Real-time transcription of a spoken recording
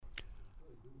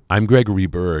I'm Gregory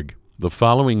Berg. The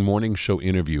following morning show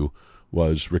interview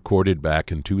was recorded back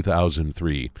in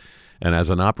 2003, and as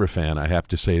an opera fan, I have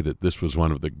to say that this was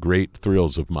one of the great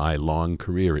thrills of my long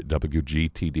career at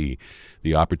WGTD,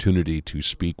 the opportunity to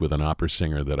speak with an opera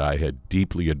singer that I had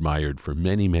deeply admired for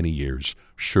many, many years,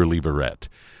 Shirley Verrett.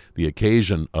 The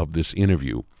occasion of this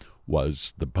interview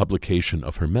was the publication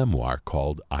of her memoir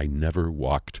called I Never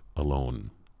Walked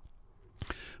Alone.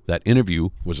 That interview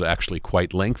was actually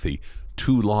quite lengthy,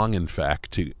 too long, in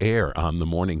fact, to air on the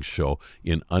morning show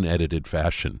in unedited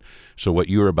fashion. So what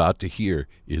you're about to hear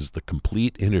is the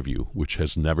complete interview, which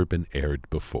has never been aired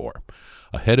before.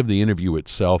 Ahead of the interview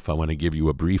itself, I want to give you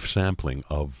a brief sampling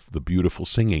of the beautiful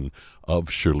singing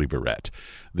of Shirley Verrett.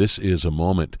 This is a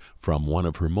moment from one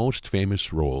of her most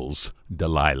famous roles,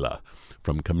 Delilah,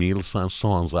 from Camille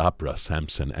Saint-Saëns' opera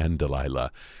Samson and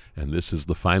Delilah. And this is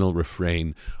the final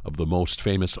refrain of the most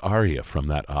famous aria from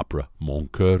that opera, Mon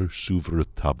cœur s'ouvre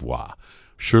ta voix.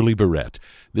 Shirley Verrett.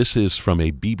 This is from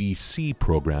a BBC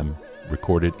program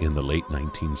recorded in the late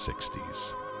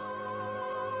 1960s.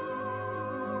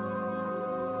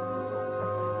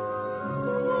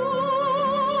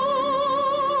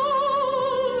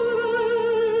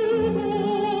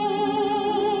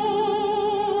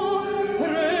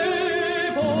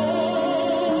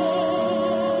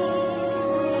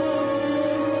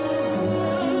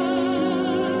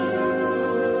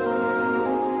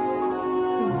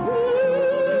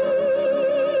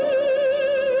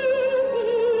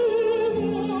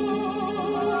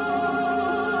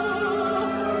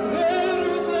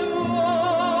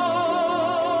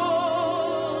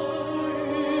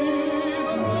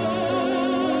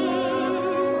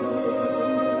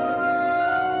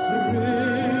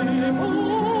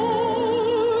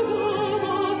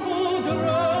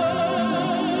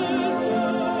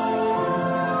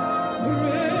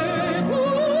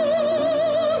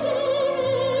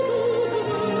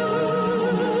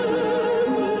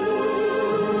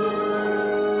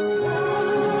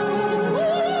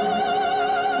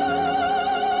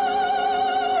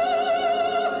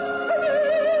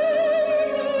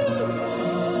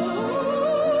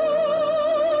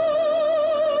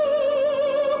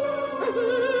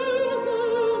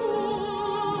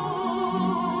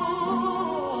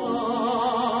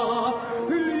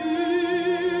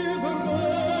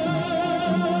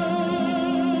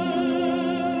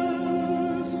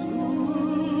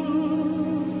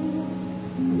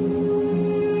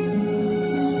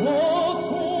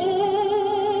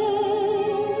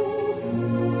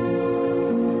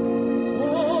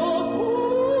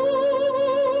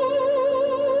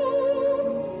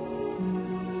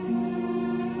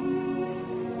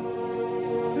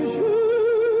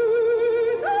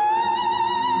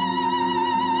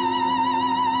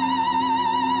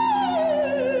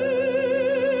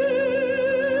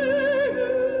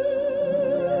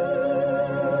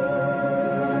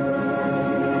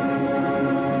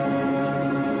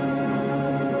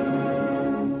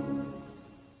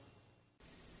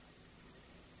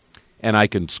 And I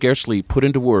can scarcely put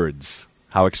into words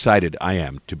how excited I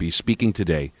am to be speaking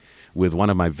today with one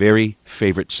of my very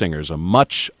favorite singers, a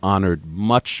much honored,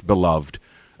 much beloved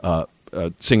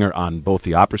singer on both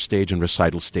the opera stage and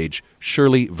recital stage,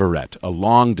 Shirley Verrett, a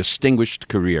long, distinguished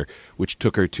career which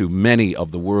took her to many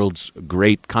of the world's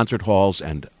great concert halls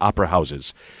and opera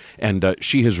houses. And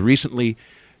she has recently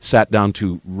sat down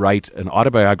to write an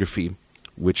autobiography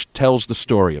which tells the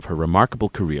story of her remarkable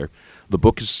career. The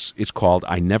book is called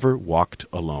I Never Walked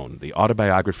Alone, the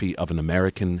autobiography of an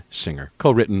American singer,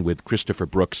 co-written with Christopher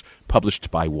Brooks,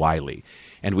 published by Wiley.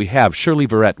 And we have Shirley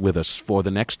Verrett with us for the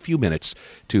next few minutes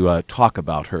to talk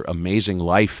about her amazing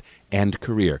life and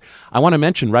career. I want to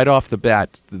mention right off the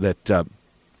bat that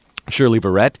Shirley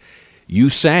Verrett, you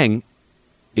sang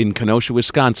in Kenosha,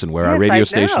 Wisconsin, where our radio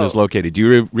station is located. Do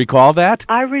you recall that?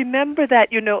 I remember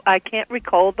that. You know, I can't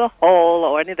recall the whole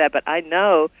or any of that, but I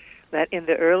know that in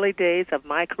the early days of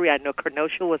my career, I know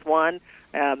Kenosha was one,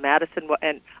 Madison,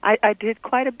 and I did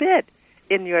quite a bit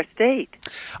in your state.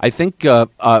 I think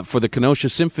for the Kenosha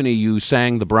Symphony, you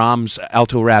sang the Brahms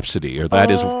Alto Rhapsody, or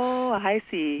that is. Oh, I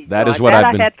see. That is what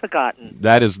I had forgotten.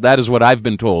 That is what I've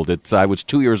been told. I was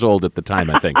 2 years old at the time,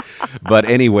 I think. But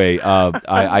anyway,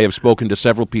 I have spoken to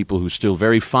several people who still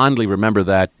very fondly remember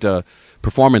that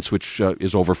performance, which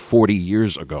is over 40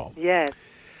 years ago. Yes.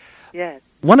 Yes.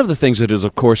 One of the things that is,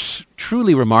 of course,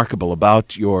 truly remarkable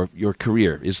about your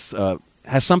career is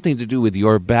has something to do with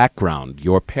your background,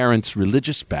 your parents'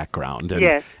 religious background, and,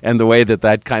 yes. and the way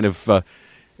that kind of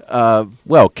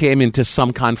came into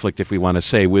some conflict, if we want to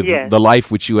say, with Yes. the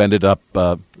life which you ended up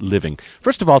living.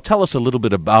 First of all, tell us a little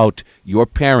bit about your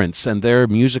parents and their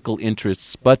musical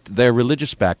interests, but their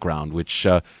religious background, which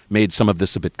made some of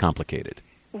this a bit complicated.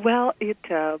 Well,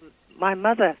 my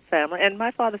mother's family and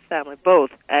my father's family,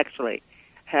 both actually,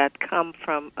 had come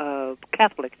from a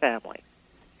Catholic family.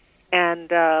 And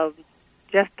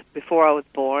just before I was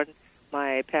born,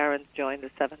 my parents joined the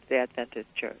Seventh-day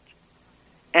Adventist Church.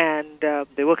 And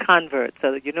they were converts,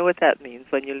 so you know what that means.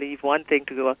 When you leave one thing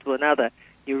to go to another,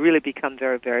 you really become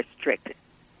very, very strict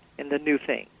in the new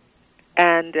thing.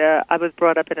 And I was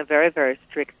brought up in a very, very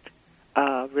strict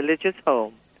religious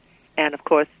home. And, of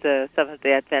course, the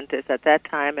Seventh-day Adventists at that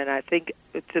time, and I think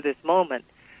to this moment,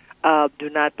 do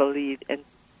not believe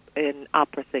in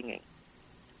opera singing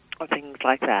or things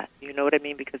like that. You know what I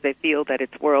mean? Because they feel that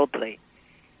it's worldly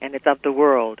and it's of the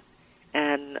world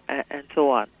and so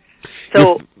on.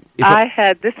 So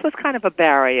this was kind of a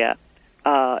barrier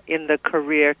in the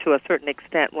career to a certain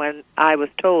extent when I was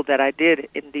told that I did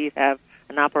indeed have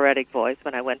an operatic voice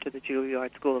when I went to the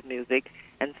Juilliard School of Music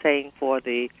and sang for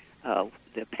the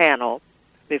panel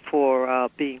before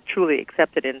being truly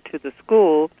accepted into the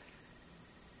school.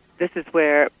 This is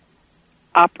where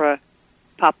opera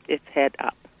popped its head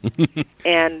up.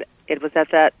 And it was at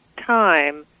that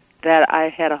time that I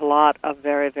had a lot of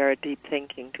very, very deep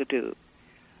thinking to do.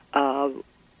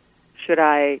 Should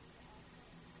I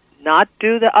not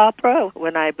do the opera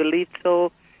when I believed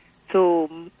so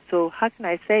how can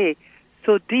I say,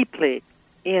 so deeply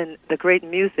in the great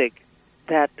music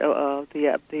that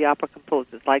the opera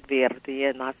composers like Verdi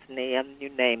and Massenet, and you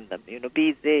name them,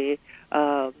 Bizet,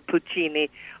 Puccini,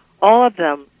 all of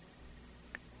them?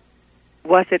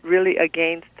 Was it really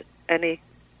against any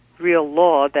real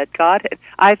law that God had?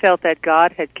 I felt that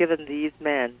God had given these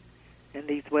men and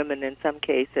these women in some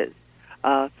cases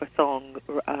for song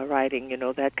writing,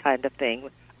 that kind of thing.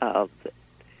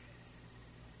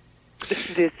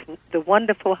 The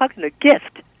wonderful,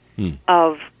 gift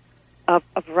of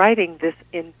writing this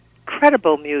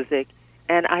incredible music,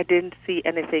 and I didn't see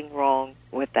anything wrong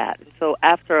with that. And so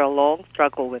after a long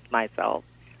struggle with myself,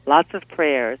 lots of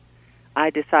prayers,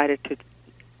 I decided to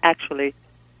actually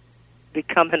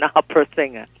become an opera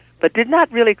singer, but did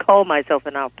not really call myself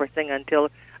an opera singer until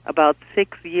about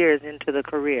 6 years into the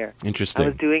career. Interesting. I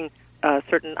was doing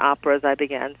certain operas. I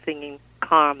began singing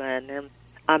Carmen and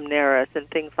Amneris and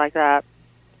things like that.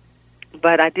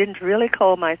 But I didn't really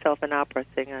call myself an opera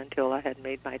singer until I had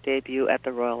made my debut at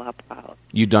the Royal Opera House.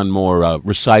 You'd done more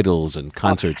recitals and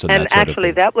concerts and that sort of thing. And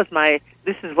actually, that was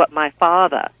this is what my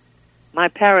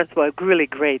parents were really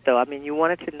great, though. I mean, you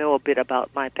wanted to know a bit about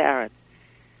my parents.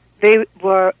 They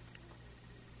were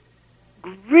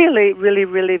really, really,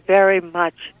 really very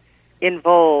much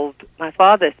involved, my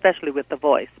father especially with the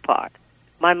voice part,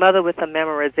 my mother with the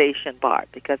memorization part,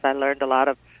 because I learned a lot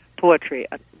of poetry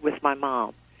with my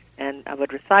mom, and I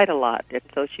would recite a lot, and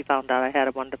so she found out I had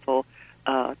a wonderful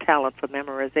talent for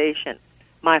memorization.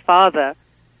 My father,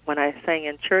 when I sang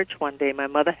in church one day, my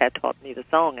mother had taught me the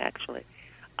song, actually,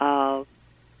 and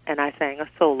I sang a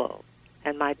solo,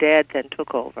 and my dad then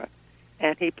took over,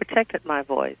 and he protected my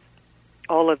voice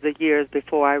all of the years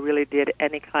before I really did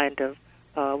any kind of,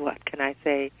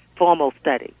 formal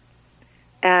study.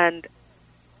 And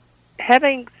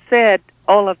having said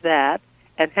all of that,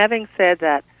 and having said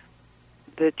that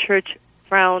the church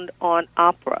frowned on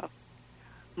opera,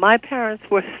 my parents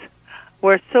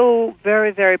were so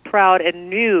very, very proud and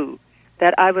knew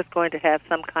that I was going to have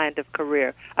some kind of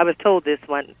career. I was told this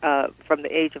one from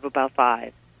the age of about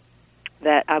 5,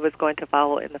 that I was going to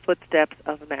follow in the footsteps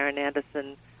of Marian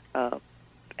Anderson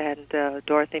and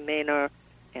Dorothy Maynor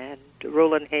and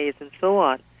Roland Hayes and so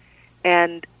on.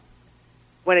 And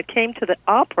when it came to the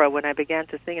opera, when I began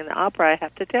to sing in the opera, I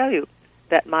have to tell you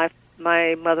that my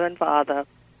mother and father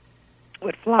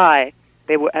would fly.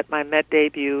 They were at my Met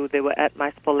debut. They were at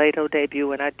my Spoleto debut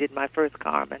when I did my first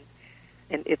Carmen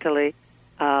in Italy.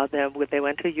 Then they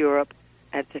went to Europe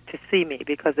and to see me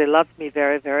because they loved me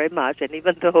very, very much. And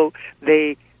even though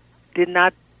they did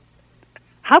not,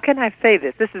 how can I say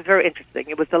this? This is very interesting.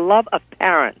 It was the love of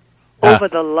parents over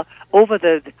the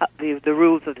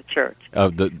rules of the church.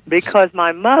 Because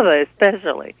my mother,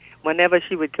 especially, whenever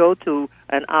she would go to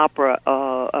an opera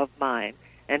of mine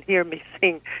and hear me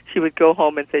sing, she would go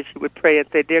home and say she would pray and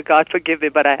say, "Dear God, forgive me,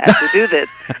 but I had to do this.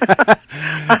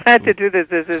 I had to do this.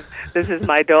 This is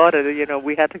my daughter.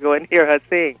 We had to go and hear her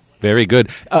sing." Very good.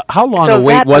 How long so a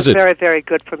wait was it? That was very, very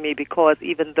good for me because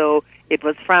even though it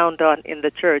was frowned on in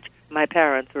the church, my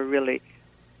parents were really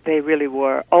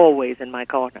were always in my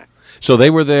corner. So they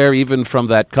were there even from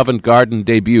that Covent Garden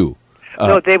debut?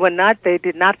 No, they were not. They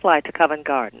did not fly to Covent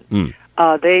Garden.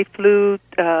 They flew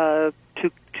to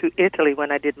Italy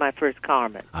when I did my first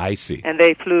Carmen. I see. And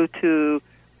they flew to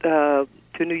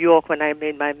New York when I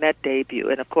made my Met debut,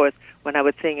 and of course when I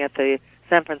would sing at the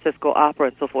San Francisco Opera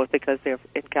and so forth, because they're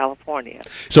in California.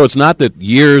 So it's not that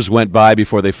years went by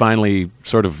before they finally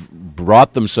sort of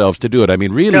brought themselves to do it. I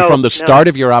mean, really, from the start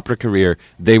of your opera career,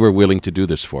 they were willing to do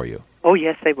this for you. Oh,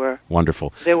 yes, they were.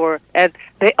 Wonderful. They were, and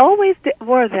they always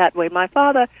were that way. My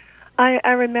father,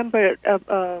 I remember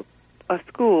a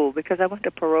school, because I went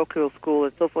to parochial school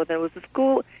and so forth, and it was a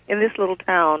school in this little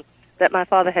town that my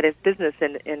father had his business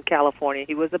in California.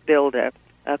 He was a builder,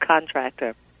 a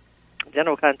contractor,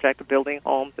 general contractor, building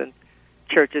homes and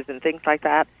churches and things like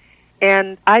that.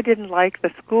 And I didn't like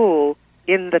the school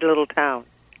in the little town,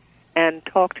 and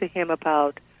talked to him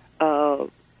about,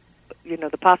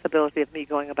 the possibility of me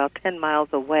going about 10 miles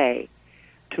away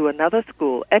to another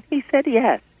school. And he said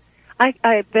yes.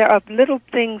 There are little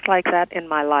things like that in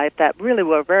my life that really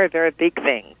were very, very big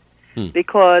things.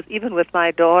 Because even with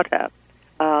my daughter,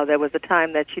 there was a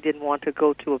time that she didn't want to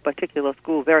go to a particular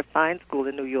school, very fine school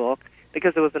in New York,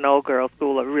 because it was an all-girls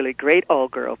school, a really great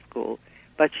all-girls school.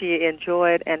 But she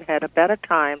enjoyed and had a better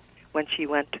time when she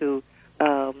went to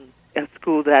a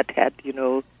school that had,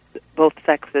 both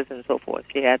sexes and so forth.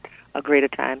 She had a greater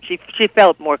time. She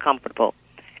felt more comfortable.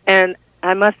 And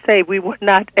I must say, we were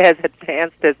not as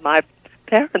advanced as my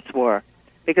parents were,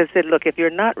 because they said, look, if you're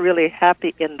not really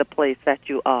happy in the place that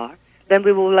you are, then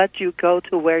we will let you go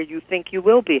to where you think you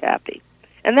will be happy.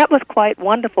 And that was quite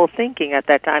wonderful thinking at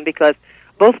that time, because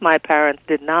both my parents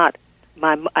did not,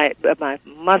 my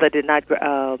mother did not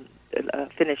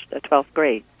finish the 12th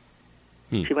grade.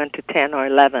 She went to 10 or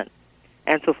 11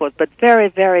 and so forth, but very,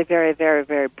 very, very, very,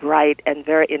 very bright and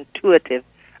very intuitive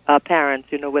parents,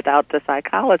 without the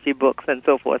psychology books and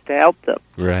so forth to help them.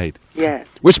 Right. Yes.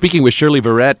 We're speaking with Shirley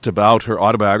Verrett about her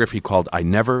autobiography called I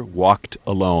Never Walked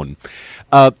Alone.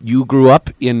 You grew up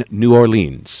in New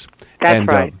Orleans. That's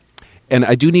right. And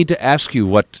I do need to ask you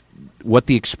what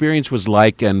the experience was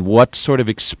like, and what sort of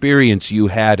experience you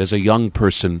had as a young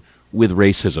person with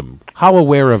racism. How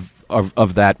aware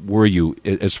of that were you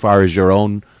as far as your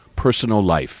own personal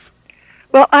life?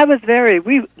 Well, I was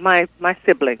my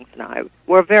siblings and I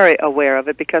were very aware of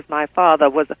it, because my father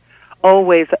was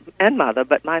always, and mother,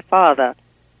 but my father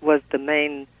was the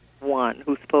main one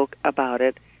who spoke about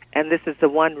it. And this is the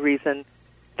one reason,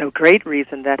 the great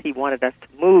reason, that he wanted us to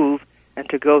move and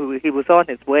to go. He was on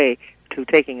his way to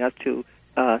taking us to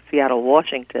Seattle,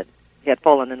 Washington. He had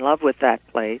fallen in love with that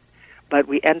place, but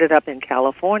we ended up in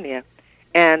California.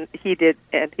 And he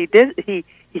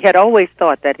had always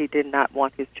thought that he did not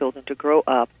want his children to grow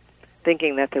up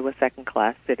thinking that they were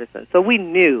second-class citizens. So we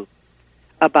knew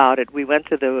about it. We went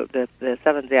to the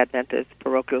Seventh-day Adventist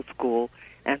parochial school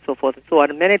and so forth and so on.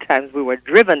 And many times we were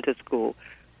driven to school,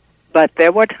 but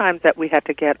there were times that we had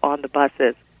to get on the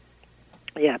buses.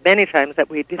 Yeah, many times that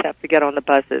we did have to get on the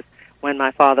buses when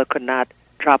my father could not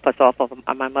drop us off,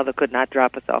 my mother could not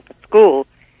drop us off at school.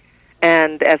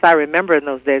 And as I remember in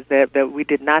those days, that we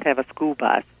did not have a school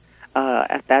bus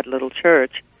at that little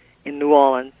church in New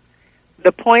Orleans.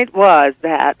 The point was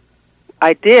that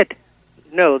I did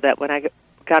know that when I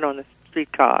got on the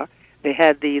streetcar, they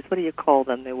had these, what do you call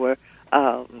them? They were,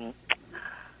 that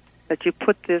you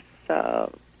put this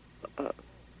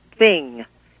thing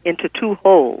into two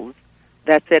holes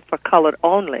that said for colored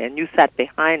only, and you sat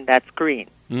behind that screen.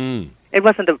 It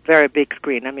wasn't a very big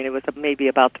screen. I mean, it was maybe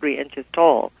about 3 inches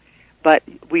tall. But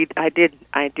I did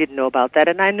know about that,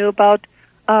 and I knew about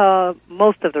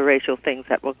most of the racial things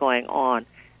that were going on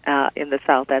in the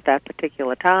South at that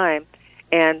particular time,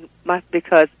 and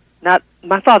because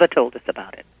my father told us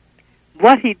about it.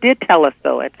 What he did tell us,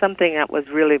 though, and something that was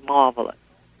really marvelous,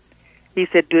 he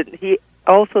said he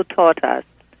also taught us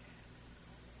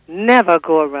never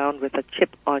go around with a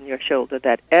chip on your shoulder,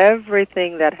 that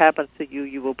everything that happens to you,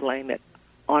 you will blame it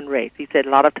on race. He said a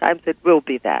lot of times it will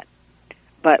be that.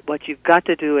 But what you've got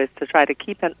to do is to try to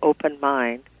keep an open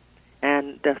mind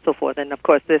and so forth. And, of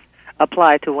course, this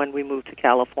applied to when we moved to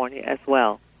California as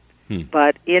well.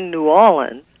 But in New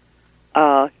Orleans,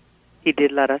 he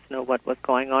did let us know what was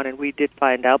going on, and we did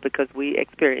find out because we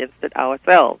experienced it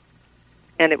ourselves.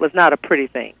 And it was not a pretty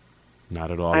thing.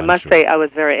 Not at all. I must say I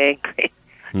was very angry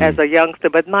as a youngster,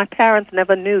 but my parents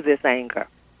never knew this anger,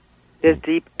 this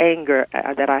deep anger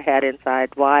that I had inside,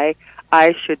 why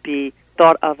I should be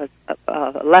thought of as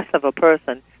less of a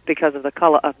person because of the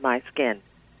color of my skin.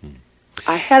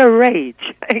 I had a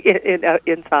rage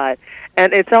inside,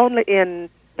 and it's only in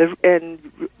recent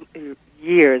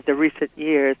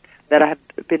years, that I've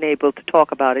been able to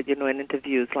talk about it, in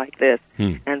interviews like this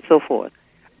and so forth.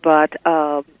 But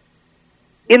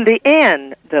in the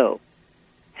end, though,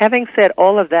 having said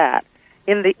all of that,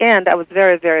 in the end, I was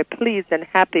very, very pleased and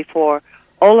happy for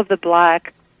all of the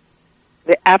black,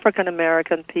 the African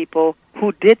American people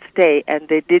who did stay and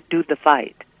they did do the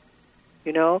fight.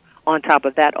 You know, on top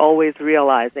of that, always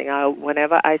realizing,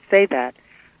 whenever I say that,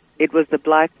 it was the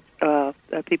black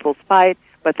people's fight,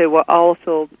 but there were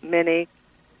also many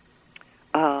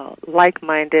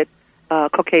like-minded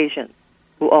Caucasians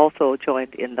who also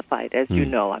joined in the fight, as you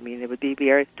know. I mean, it would be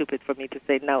very stupid for me to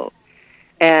say no.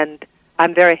 And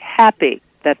I'm very happy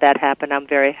that that happened. I'm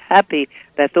very happy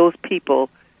that those people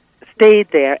stayed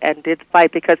there and did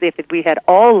fight, because if we had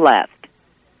all left,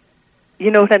 you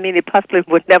know what I mean, it possibly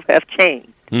would never have changed.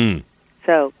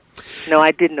 So, no,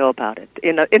 I did know about it.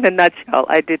 In a nutshell,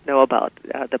 I did know about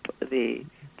the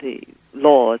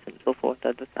laws and so forth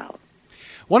of the South.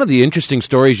 One of the interesting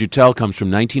stories you tell comes from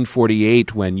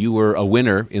 1948, when you were a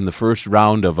winner in the first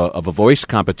round of a voice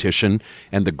competition,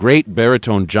 and the great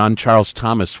baritone John Charles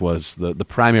Thomas was the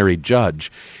primary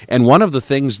judge. And one of the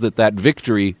things that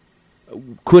victory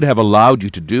could have allowed you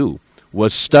to do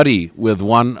was study with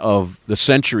one of the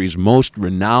century's most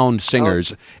renowned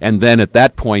singers, and then at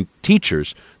that point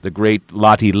teachers, the great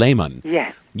Lotte Lehman.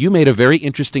 Yes. You made a very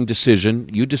interesting decision.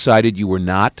 You decided you were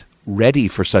not ready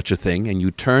for such a thing, and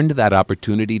you turned that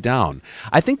opportunity down.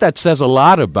 I think that says a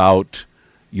lot about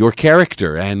your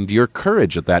character and your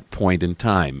courage at that point in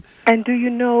time. And do you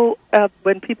know,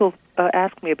 when people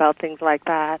ask me about things like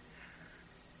that,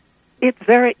 it's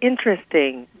very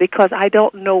interesting because I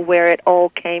don't know where it all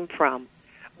came from.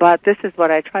 But this is what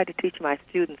I try to teach my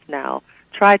students now.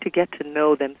 Try to get to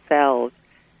know themselves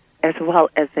as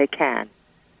well as they can.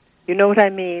 You know what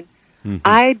I mean? Mm-hmm.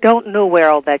 I don't know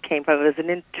where all that came from. It was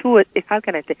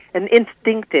an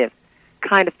instinctive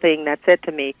kind of thing that said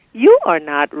to me, you are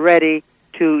not ready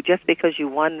to, just because you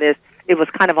won this. It was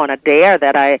kind of on a dare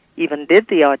that I even did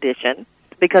the audition,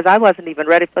 because I wasn't even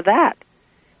ready for that.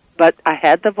 But I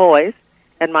had the voice,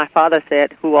 and my father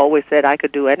said, who always said I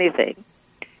could do anything,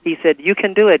 he said, you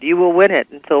can do it, you will win it.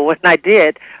 And so when I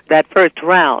did that first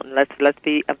round, let's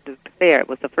be fair, it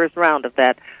was the first round of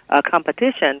that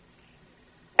competition,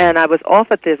 and I was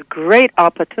offered this great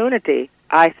opportunity,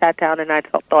 I sat down and I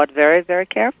thought very, very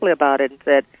carefully about it and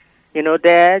said, you know,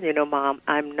 Dad, you know, Mom,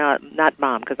 I'm not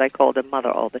Mom, because I called her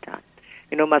Mother all the time.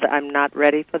 You know, Mother, I'm not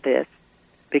ready for this,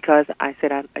 because I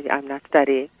said I'm not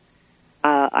studying.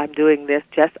 I'm doing this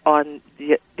just on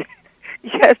a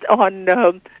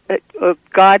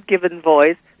God-given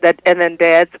voice, and then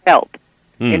Dad's help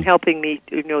in helping me,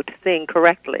 you know, to sing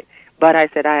correctly. But I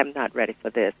said, I am not ready for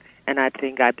this, and I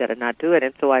think I better not do it.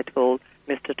 And so I told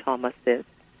Mr. Thomas this.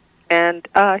 And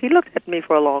he looked at me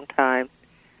for a long time.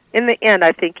 In the end,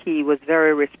 I think he was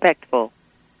very respectful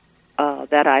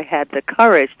that I had the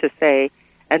courage to say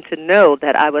and to know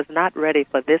that I was not ready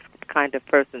for this kind of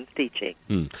person's teaching.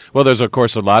 Well, there's, of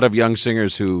course, a lot of young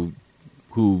singers who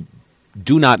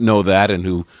do not know that and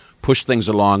who push things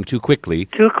along too quickly.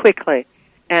 Too quickly.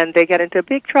 And they get into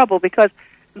big trouble because,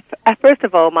 first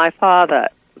of all, my father,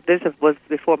 this was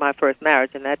before my first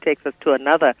marriage, and that takes us to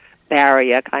another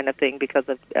barrier kind of thing because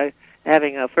of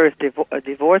having a first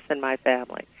divorce in my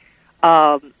family.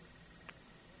 Talking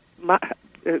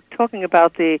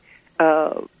about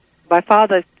my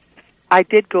father, I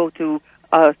did go to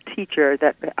a teacher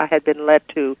that I had been led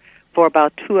to for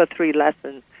about 2 or 3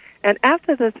 lessons. And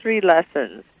after the 3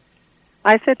 lessons,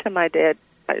 I said to my dad,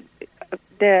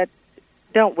 Dad,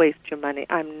 don't waste your money.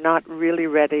 I'm not really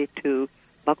ready to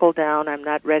buckle down. I'm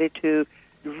not ready to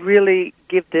really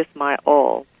give this my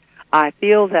all. I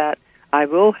feel that I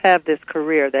will have this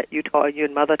career that you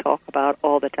and Mother talk about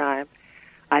all the time.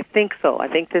 I think so. I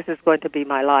think this is going to be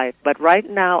my life. But right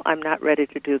now, I'm not ready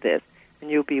to do this,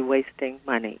 and you'll be wasting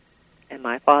money. And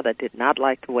my father did not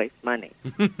like to waste money.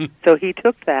 So he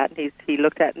took that, and he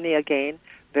looked at me again,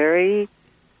 very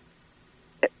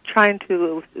trying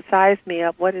to size me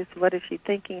up. What is she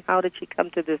thinking? How did she come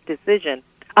to this decision?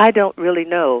 I don't really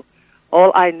know.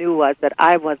 All I knew was that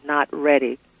I was not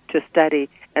ready to study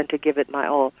and to give it my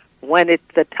all. When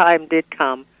the time did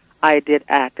come, I did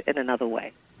act in another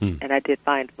way. And I did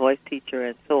find a voice teacher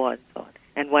and so on,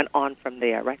 and went on from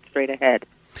there, right straight ahead.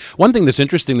 One thing that's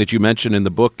interesting that you mentioned in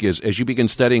the book is, as you begin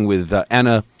studying with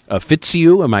Anna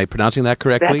Fitzhugh, am I pronouncing that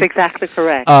correctly? That's exactly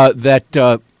correct.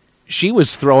 That she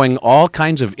was throwing all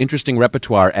kinds of interesting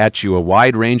repertoire at you, a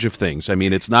wide range of things. I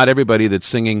mean, it's not everybody that's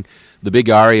singing the big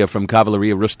aria from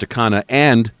Cavalleria Rusticana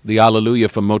and the Alleluia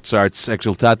from Mozart's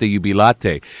Exultate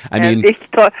Jubilate. I mean, Dich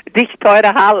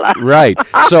teure Halle. right.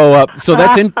 So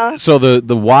so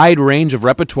the wide range of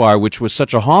repertoire, which was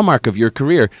such a hallmark of your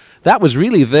career, that was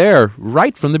really there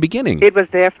right from the beginning. It was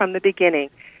there from the beginning.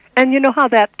 And you know how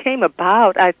that came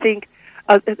about? I think,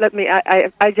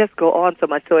 I just go on so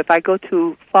much, so if I go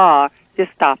too far,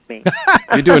 just stop me.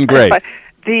 You're doing great. But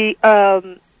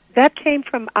that came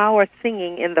from our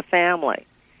singing in the family.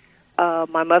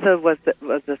 My mother was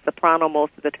the soprano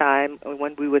most of the time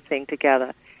when we would sing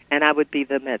together, and I would be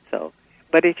the mezzo.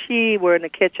 But if she were in the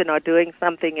kitchen or doing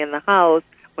something in the house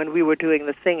when we were doing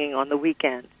the singing on the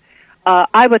weekends,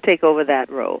 I would take over that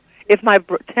role. If my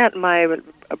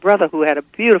brother, who had a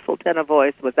beautiful tenor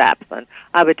voice, was absent,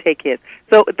 I would take his.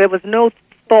 So there was no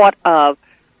thought of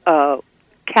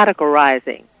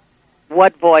categorizing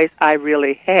what voice I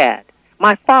really had.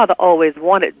 My father always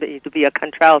wanted me to be a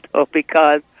contralto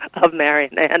because of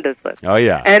Marian Anderson. Oh,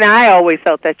 yeah. And I always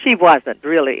felt that she wasn't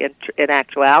really in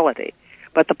actuality.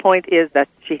 But the point is that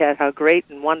she had her great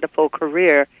and wonderful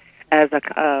career as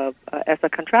a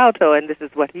contralto, and this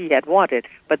is what he had wanted.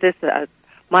 But this,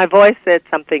 my voice said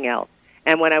something else.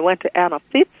 And when I went to Anna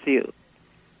Fitzhugh,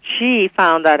 she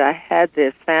found that I had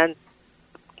this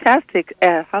fantastic,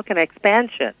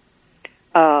 extension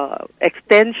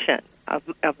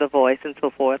of the voice and so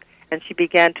forth. And she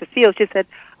began to feel, she said,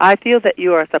 I feel that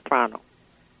you are a soprano.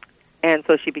 And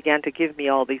so she began to give me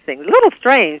all these things. A little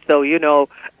strange, though, Dich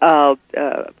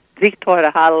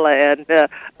teure Halle and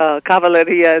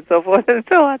Cavalleria and so forth and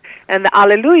so on. And the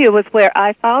Alleluia was where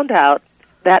I found out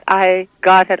that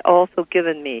God had also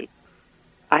given me.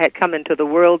 I had come into the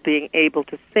world being able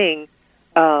to sing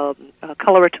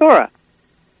coloratura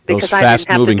because I didn't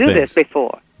have to do this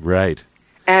before. Right.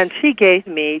 And she gave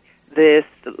me this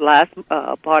last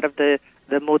part of the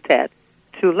motet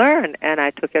to learn, and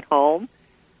I took it home,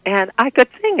 and I could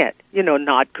sing it.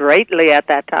 Not greatly at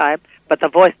that time, but the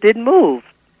voice did move.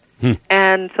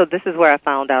 And so this is where I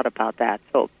found out about that.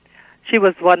 So she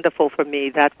was wonderful for me,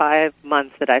 that 5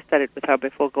 months that I studied with her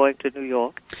before going to New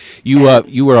York. You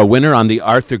were a winner on the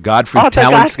Arthur Godfrey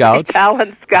Talent Scouts.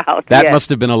 Talent Scouts. That yes. must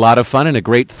have been a lot of fun and a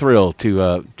great thrill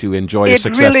to enjoy a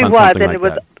success really on was, something and like it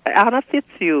was that. Anna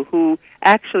Fitzhugh who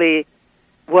actually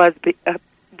was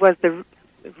the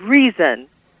reason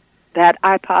that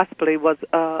I possibly was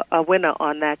a winner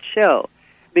on that show,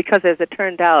 because as it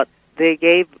turned out, they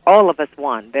gave all of us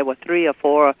one. There were 3 or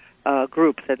 4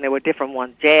 groups, and there were different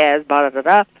ones, jazz,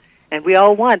 and we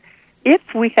all won. If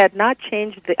we had not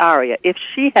changed the aria, if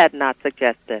she had not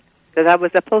suggested, because I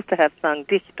was supposed to have sung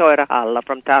Dich teure Halle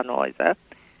from Tannhäuser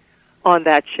on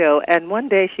that show, and one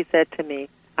day she said to me,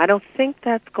 I don't think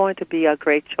that's going to be a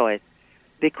great choice,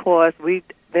 because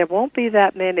there won't be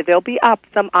that many. There'll be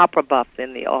some opera buffs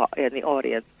in the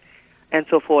audience and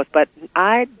so forth, but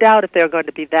I doubt if there are going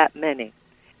to be that many.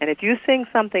 And if you sing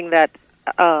something that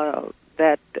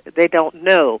they don't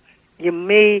know, you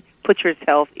may put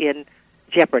yourself in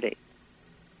jeopardy.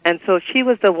 And so she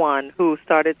was the one who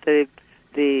started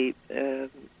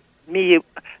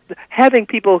having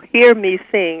people hear me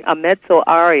sing a mezzo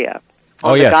aria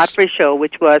on the Godfrey show,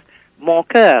 which was Mon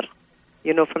Coeur,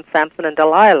 from Samson and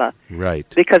Delilah. Right.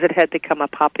 Because it had become a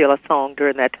popular song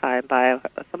during that time by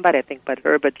somebody, I think, by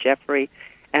Herbert Jeffrey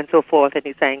and so forth. And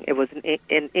he sang, it was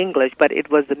in English, but it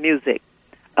was the music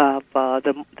of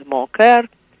the Mon Coeur.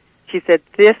 She said,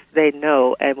 this they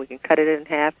know, and we can cut it in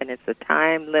half, and it's a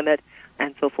time limit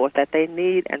and so forth that they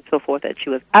need and so forth. And she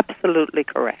was absolutely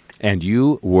correct. And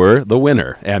you were the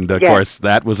winner. And, of course,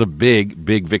 that was a big,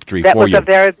 big victory for you. That was a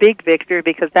very big victory,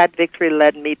 because that victory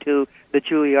led me to the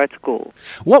Juilliard School.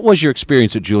 What was your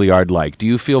experience at Juilliard like? Do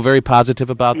you feel very positive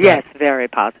about that? Yes, very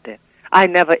positive. I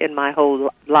never in my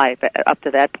whole life, up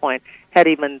to that point, had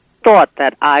even thought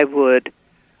that I would,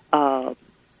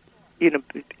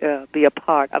 be a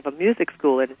part of a music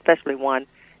school, and especially one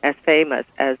as famous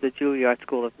as the Juilliard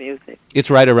School of Music.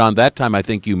 It's right around that time, I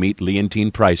think, you meet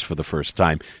Leontine Price for the first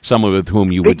time, someone with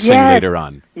whom you would sing later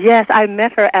on. Yes, I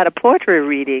met her at a poetry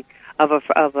reading of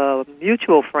a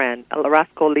mutual friend,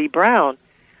 Roscoe Lee Brown.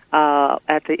 I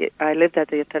lived at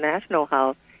the International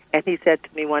House, and he said to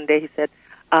me one day, he said,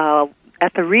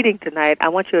 at the reading tonight, I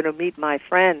want you to meet my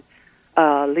friend,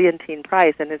 Leontine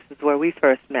Price, and this is where we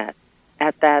first met,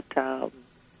 at that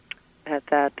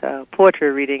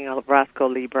poetry reading of Roscoe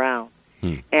Lee Brown.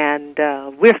 And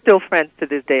we're still friends to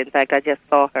this day. In fact, I just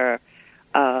saw her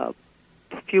a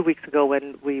few weeks ago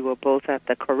when we were both at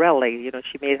the Corelli.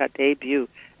 She made her debut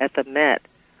at the Met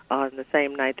on the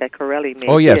same night that Corelli made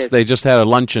Oh, yes, his. they just had a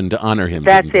luncheon to honor him.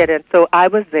 That's didn't they? it. And so I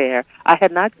was there. I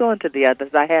had not gone to the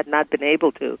others. I had not been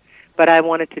able to, but I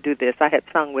wanted to do this. I had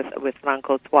sung with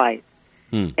Franco twice,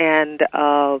 and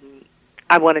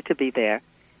I wanted to be there.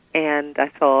 And I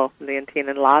saw Leontine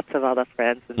and lots of other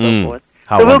friends and so forth.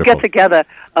 How so we'll wonderful. get together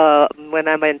when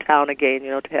I'm in town again,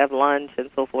 to have lunch and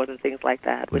so forth and things like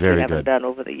that, which Very we haven't good. done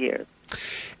over the years.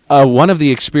 One of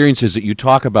the experiences that you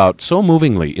talk about so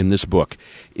movingly in this book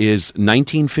is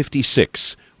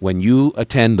 1956, when you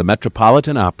attend the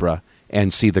Metropolitan Opera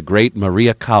and see the great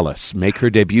Maria Callas make her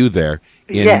debut there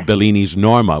in Yes. Bellini's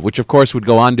Norma, which of course would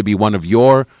go on to be one of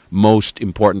your most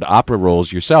important opera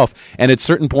roles yourself. And at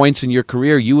certain points in your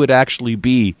career, you would actually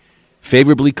be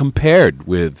favorably compared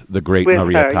with the great With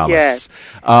Maria her, Callas. yes.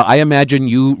 I imagine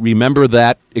you remember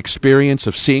that experience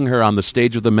of seeing her on the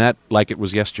stage of the Met like it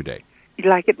was yesterday.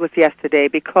 Like it was yesterday,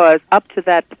 because up to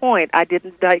that point, I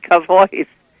didn't like her voice.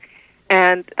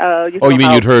 And You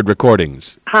mean you'd heard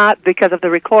recordings? Because of the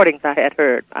recordings I had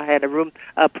heard. I had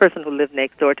a person who lived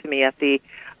next door to me at the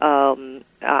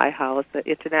iHouse, the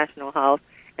International House,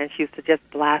 and she used to just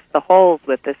blast the halls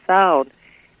with the sound.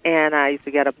 And I used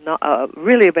to get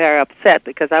really very upset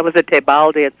because I was a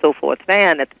Tebaldi and so forth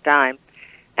fan at the time.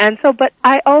 And so, but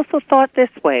I also thought this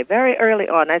way very early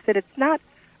on. I said, it's not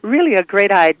really a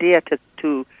great idea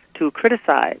to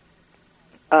criticize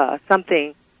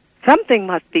something. Something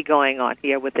must be going on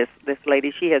here with this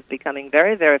lady. She is becoming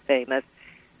very, very famous.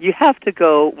 You have to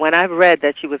go. When I read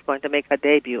that she was going to make her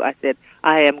debut, I said,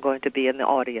 I am going to be in the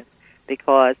audience,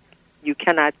 because you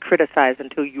cannot criticize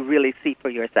until you really see for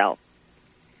yourself.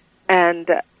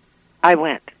 And I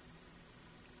went.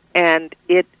 And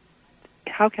it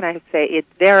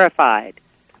verified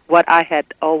what I had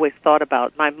always thought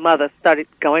about. My mother started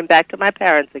going back to my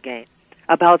parents again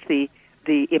about the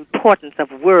importance of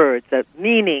words, the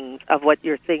meanings of what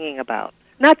you're singing about.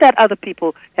 Not that other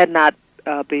people had not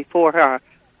before her,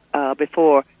 I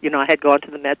had gone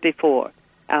to the Met before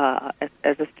as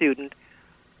a student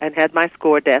and had my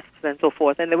score desks and so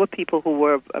forth, and there were people who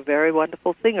were very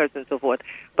wonderful singers and so forth.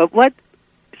 But what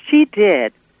she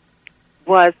did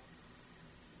was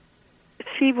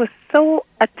she was so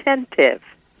attentive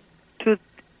to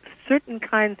certain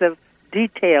kinds of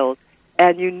details,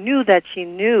 and you knew that she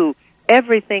knew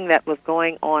everything that was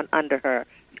going on under her,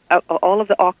 all of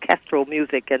the orchestral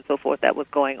music and so forth that was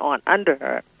going on under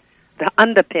her, the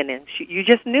underpinnings. You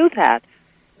just knew that.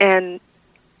 And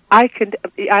I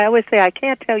always say I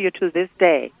can't tell you to this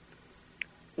day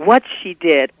what she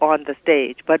did on the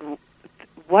stage, but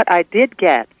what I did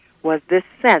get was this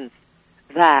sense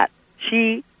that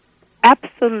she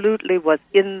absolutely was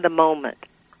in the moment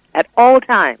at all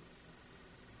times.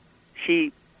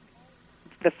 The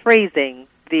phrasing,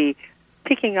 the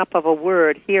picking up of a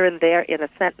word here and there in a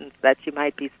sentence that she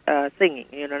might be singing,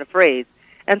 in a phrase,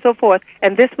 and so forth.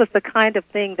 And this was the kind of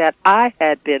thing that I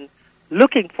had been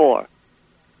looking for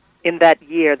in that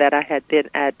year that I had been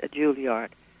at Juilliard.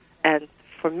 And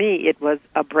for me, it was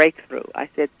a breakthrough. I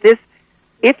said,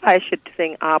 if I should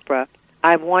sing opera,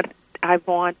 I want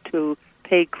to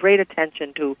pay great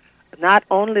attention to not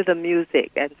only the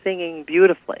music and singing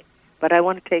beautifully, but I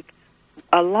want to pay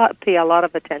a lot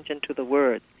of attention to the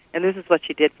words. And this is what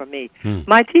she did for me.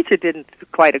 My teacher didn't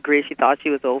quite agree. She thought she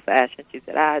was old-fashioned. She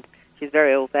said, she's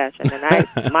very old-fashioned.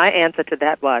 And my answer to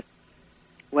that was,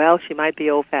 well, she might be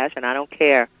old-fashioned. I don't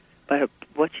care. But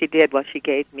what she did was she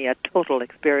gave me a total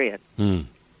experience. And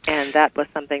that was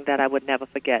something that I would never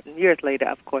forget. And years later,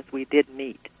 of course, we did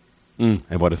meet. And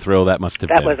what a thrill that must have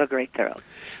been. That was a great thrill.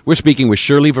 We're speaking with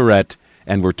Shirley Verrett,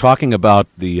 and we're talking about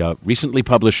the recently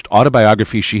published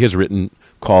autobiography she has written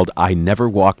called I Never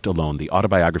Walked Alone, the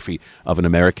autobiography of an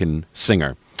American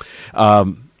singer.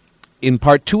 In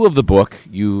part 2 of the book,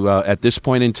 you at this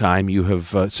point in time, you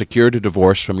have secured a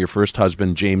divorce from your first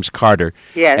husband, James Carter.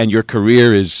 Yes. And your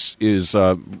career is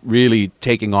really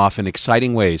taking off in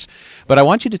exciting ways. But I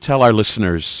want you to tell our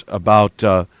listeners about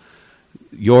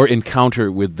your encounter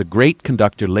with the great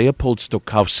conductor Leopold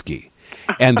Stokowski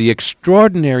and the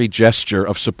extraordinary gesture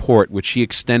of support which he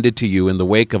extended to you in the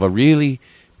wake of a really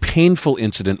painful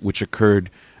incident which occurred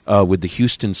with the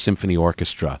Houston Symphony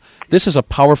Orchestra. This is a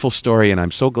powerful story, and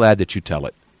I'm so glad that you tell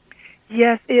it.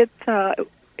 Yes, it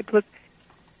was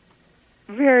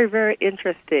very, very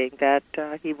interesting that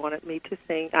he wanted me to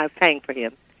sing. I sang for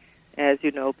him. As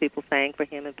you know, people sang for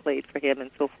him and played for him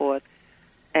and so forth.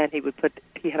 And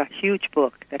he had a huge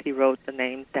book that he wrote the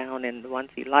names down, and the ones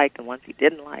he liked and ones he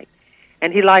didn't like.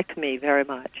 And he liked me very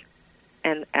much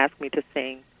and asked me to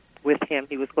sing with him.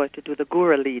 He was going to do the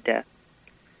Gura-Lieder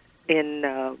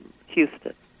in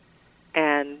Houston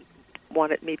and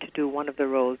wanted me to do one of the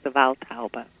roles, the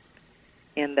Waldtaube.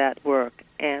 in that work.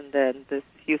 And then this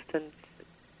Houston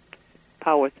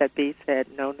powers that be said,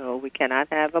 no, we cannot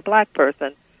have a black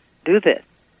person do this.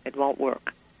 It won't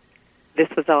work. This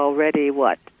was already,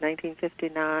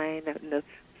 1959? And the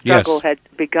struggle Yes. had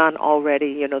begun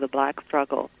already, the black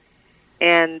struggle.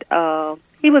 And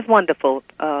he was wonderful.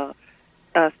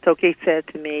 Stokey said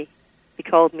to me, he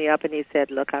called me up and he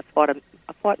said, look, I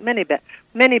fought many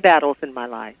battles in my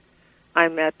life.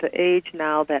 I'm at the age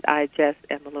now that I just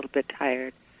am a little bit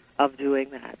tired of doing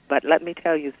that. But let me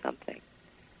tell you something.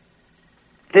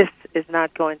 This is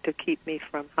not going to keep me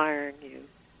from hiring you.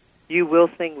 You will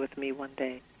sing with me one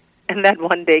day. And that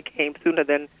one day came sooner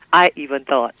than I even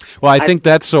thought. Well, I think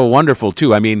that's so wonderful,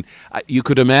 too. I mean, you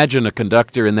could imagine a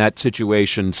conductor in that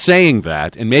situation saying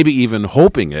that, and maybe even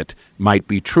hoping it might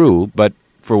be true, but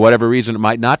for whatever reason it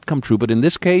might not come true. But in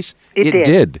this case, it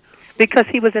did. Because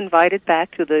he was invited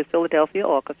back to the Philadelphia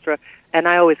Orchestra, and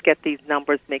I always get these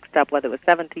numbers mixed up, whether it was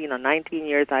 17 or 19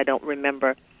 years, I don't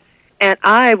remember. And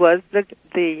I was this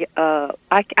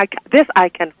I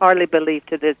can hardly believe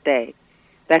to this day,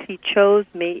 that he chose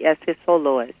me as his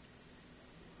soloist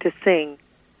to sing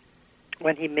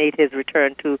when he made his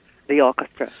return to the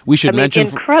orchestra. We should mention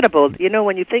incredible.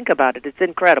 When you think about it, it's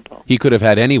incredible. He could have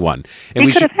had anyone. And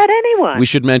he could have had anyone. We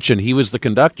should mention he was the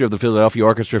conductor of the Philadelphia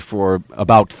Orchestra for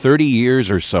about 30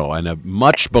 years or so, and a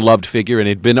much beloved figure, and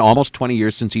it had been almost 20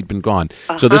 years since he'd been gone.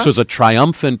 So this was a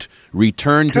triumphant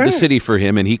return to the city for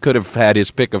him, and he could have had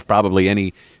his pick of probably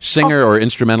any singer or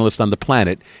instrumentalist on the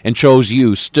planet, and chose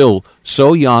you, still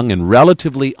so young and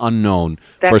relatively unknown,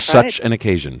 for such an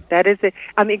occasion. That is it.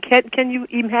 I mean, can you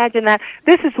imagine that?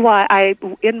 This is why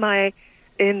in my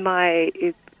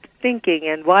thinking,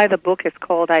 and why the book is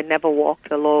called "I Never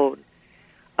Walked Alone."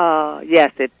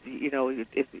 Yes, it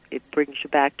brings you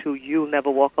back to "You'll Never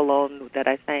Walk Alone" that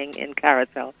I sang in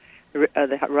Carousel,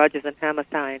 the Rodgers and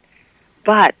Hammerstein.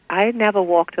 But I never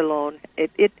walked alone.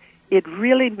 It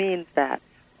really means that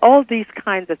all these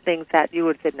kinds of things that you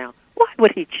would say, now, why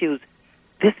would he choose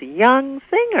this young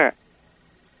singer?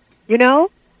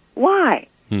 Why?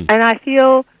 And I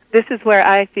feel, this is where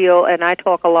I feel, and I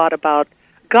talk a lot about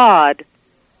God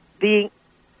being,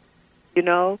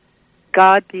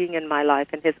 God being in my life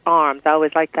and his arms. I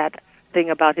always like that thing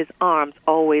about his arms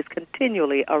always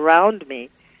continually around me,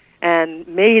 and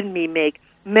made me make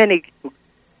many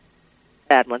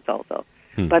bad ones also.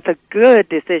 But the good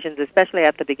decisions, especially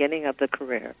at the beginning of the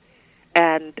career.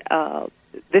 And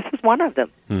this was one of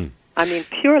them. I mean,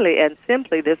 purely and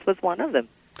simply, this was one of them.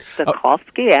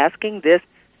 Tchaikovsky asking this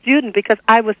student, because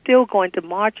I was still going to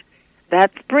march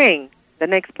that spring, the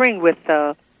next spring,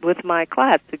 with my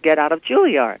class to get out of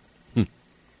Juilliard.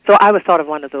 So I was sort of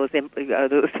one of those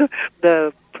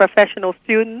the professional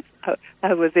students.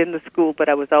 I was in the school, but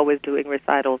I was always doing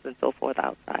recitals and so forth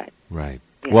outside. Right.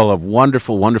 Yeah. Well, a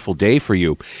wonderful, wonderful day for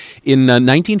you. In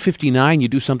 1959, you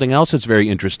do something else that's very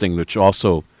interesting, which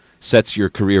also sets your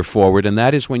career forward, and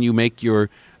that is when you make your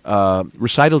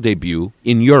recital debut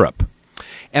in Europe.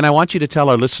 And I want you to tell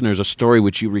our listeners a story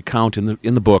which you recount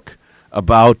in the book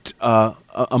about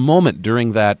a moment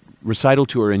during that recital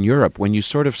tour in Europe when you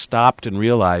sort of stopped and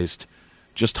realized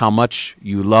just how much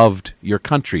you loved your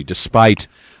country, despite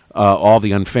all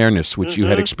the unfairness which you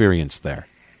had experienced there.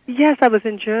 Yes, I was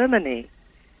in Germany.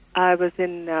 I was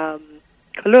in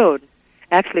Cologne,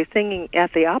 actually singing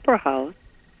at the Opera House,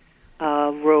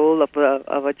 role of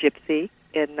a gypsy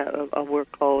in a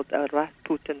work called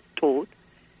Rasputin's Tod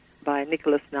by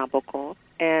Nicholas Nabokov.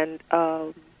 And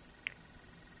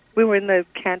we were in the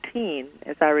canteen,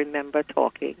 as I remember,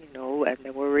 talking, and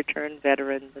there were returned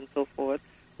veterans and so forth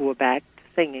who were back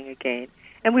singing again.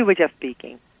 And we were just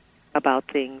speaking about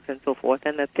things and so forth.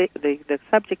 And the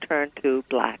subject turned to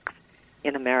blacks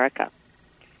in America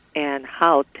and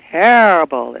how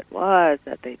terrible it was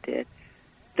that they did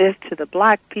this to the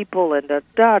black people and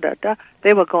da-da-da.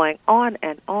 They were going on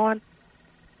and on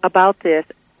about this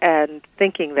and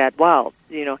thinking that, wow,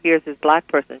 here's this black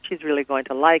person. She's really going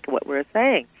to like what we're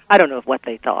saying. I don't know what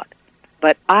they thought.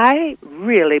 But I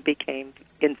really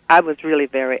I was really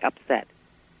very upset.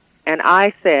 And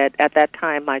I said, at that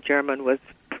time, my German was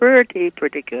pretty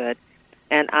good.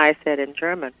 And I said in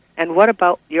German, and what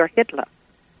about your Hitler?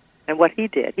 And what he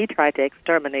did, he tried to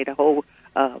exterminate a whole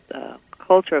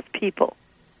culture of people,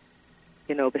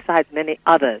 besides many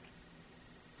others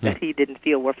that he didn't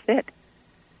feel were fit.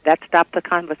 That stopped the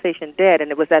conversation dead.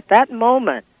 And it was at that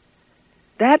moment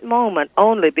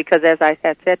only, because as I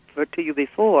had said to you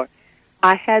before,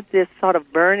 I had this sort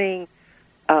of burning,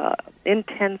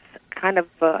 intense kind of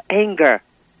anger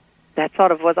that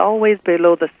sort of was always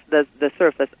below the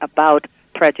surface about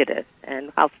prejudice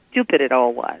and how stupid it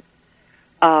all was.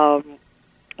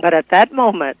 But at that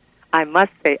moment, I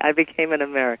must say, I became an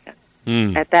American.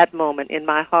 Mm. At that moment, in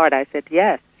my heart, I said,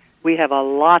 yes, we have a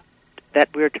lot that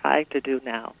we're trying to do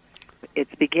now.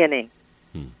 It's beginning,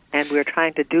 and we're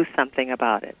trying to do something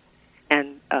about it.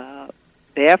 And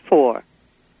therefore,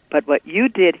 but what you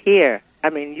did here, I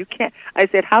mean, you can't. I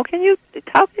said, how can you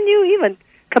even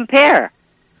compare?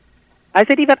 I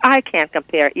said, even I can't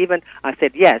compare. Even I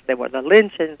said, yes, there were the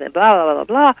lynchings and blah blah blah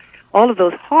blah, all of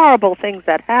those horrible things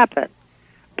that happened,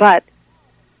 but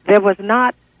there was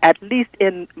not, at least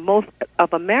in most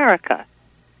of America,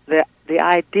 the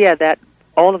idea that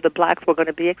all of the blacks were going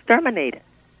to be exterminated.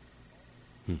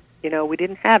 You know, we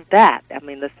didn't have that. I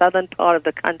mean, the southern part of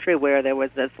the country where there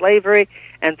was the slavery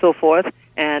and so forth,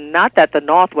 and not that the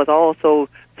North was all so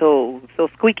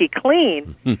squeaky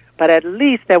clean, but at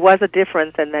least there was a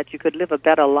difference in that you could live a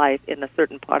better life in a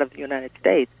certain part of the United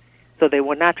States. So they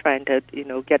were not trying to,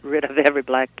 get rid of every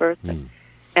black person.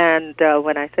 And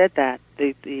when I said that,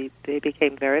 they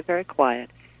became very, very quiet.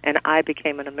 And I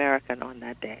became an American on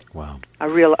that day. Wow. A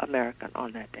real American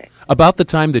on that day. About the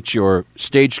time that your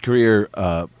stage career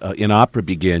in opera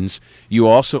begins, you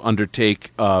also undertake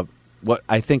what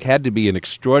I think had to be an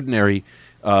extraordinary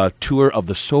tour of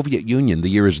the Soviet Union. The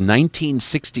year is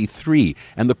 1963,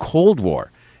 and the Cold War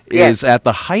is at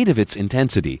the height of its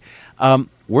intensity.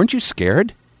 Weren't you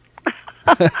scared?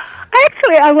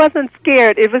 Actually, I wasn't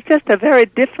scared. It was just a very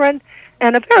different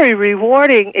and a very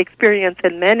rewarding experience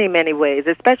in many, many ways,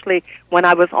 especially when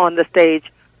I was on the stage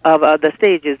of the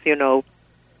stages,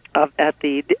 at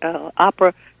the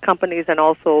opera companies and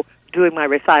also doing my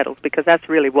recitals, because that's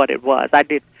really what it was. I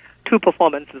did 2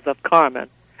 performances of Carmen,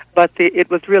 but it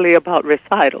was really about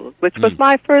recitals, which was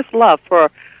my first love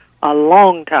for a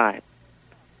long time.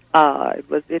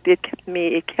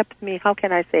 It kept me, how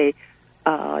can I say,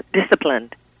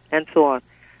 disciplined and so on.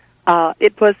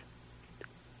 It was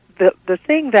the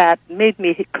thing that made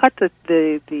me cut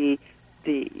the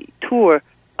tour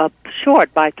up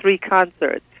short by 3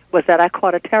 concerts was that I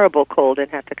caught a terrible cold and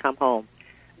had to come home.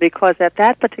 Because at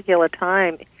that particular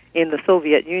time in the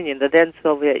Soviet Union, the then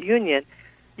Soviet Union,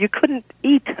 you couldn't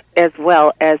eat as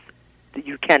well as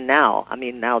you can now. I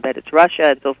mean, now that it's Russia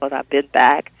and so forth, I've been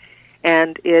back,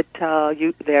 and there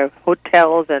are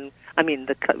hotels, and I mean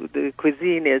the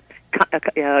cuisine is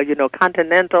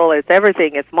continental. It's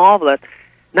everything. It's marvelous.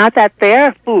 Not that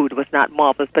their food was not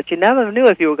marvelous, but you never knew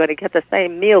if you were going to get the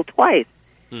same meal twice.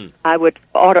 I would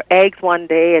order eggs one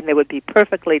day, and they would be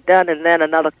perfectly done, and then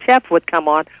another chef would come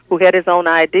on who had his own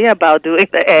idea about doing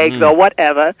the eggs or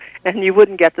whatever, and you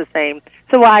wouldn't get the same.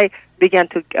 So I began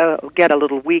to get a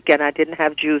little weak, and I didn't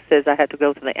have juices. I had to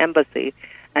go to the embassy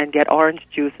and get orange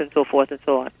juice and so forth and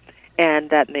so on. And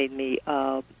that made me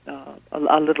a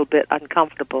little bit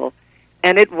uncomfortable.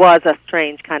 And it was a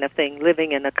strange kind of thing,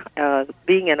 being in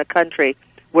a country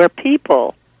where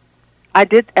people, I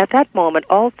did at that moment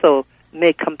also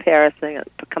make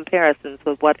comparisons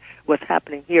with what was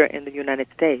happening here in the United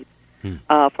States.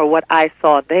 For what I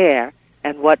saw there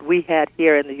and what we had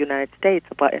here in the United States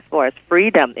as far as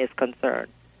freedom is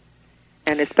concerned.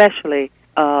 And especially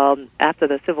after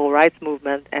the civil rights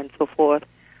movement and so forth,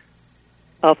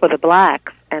 for the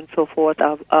blacks and so forth,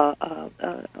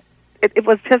 it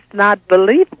was just not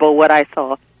believable what I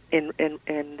saw in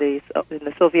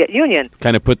the Soviet Union.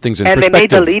 Kind of put things in perspective. And they made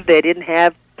believe they didn't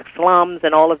have slums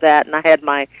and all of that. And I had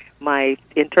my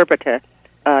interpreter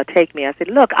take me. I said,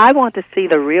 "Look, I want to see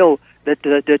the real,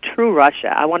 the true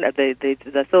Russia. I want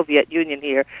the Soviet Union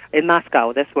here in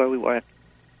Moscow. That's where we were."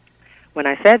 When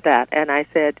I said that, and I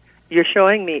said, "You're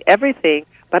showing me everything,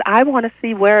 but I want to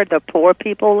see where the poor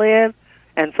people live,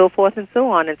 and so forth and so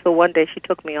on." And so one day she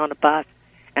took me on a bus,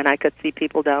 and I could see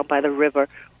people down by the river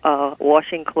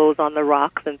washing clothes on the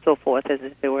rocks and so forth, as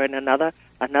if they were in another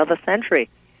century,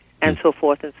 and so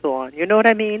forth and so on. You know what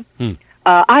I mean?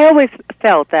 I always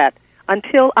felt that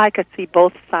until I could see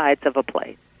both sides of a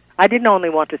place, I didn't only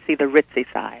want to see the ritzy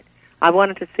side. I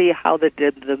wanted to see how the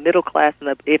middle class,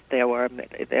 and if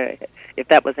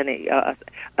that was any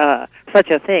such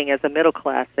a thing as a middle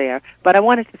class there. But I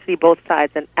wanted to see both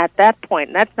sides, and at that point,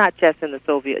 and that's not just in the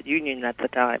Soviet Union at the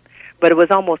time, but it was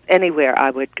almost anywhere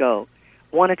I would go.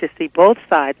 Wanted to see both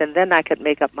sides, and then I could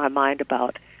make up my mind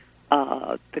about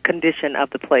the condition of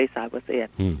the place I was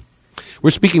in.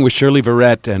 We're speaking with Shirley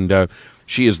Verrett, and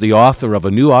she is the author of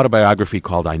a new autobiography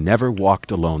called I Never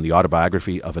Walked Alone, the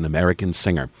autobiography of an American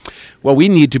singer. Well, we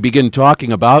need to begin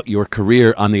talking about your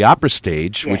career on the opera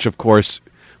stage, which, of course,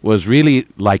 was really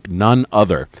like none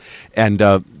other. And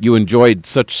you enjoyed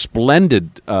such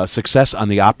splendid success on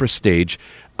the opera stage.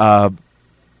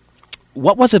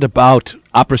 What was it about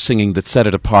opera singing that set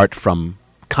it apart from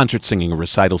concert singing or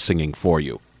recital singing for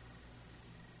you?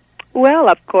 Well,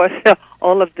 of course,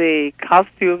 all of the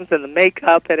costumes and the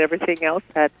makeup and everything else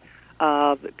that,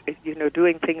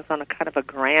 doing things on a kind of a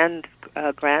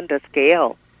grander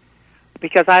scale.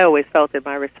 Because I always felt in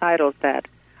my recitals that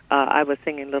I was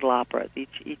singing little operas.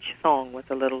 Each song was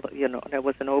a little, there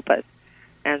was an opus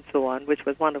and so on, which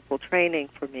was wonderful training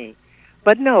for me.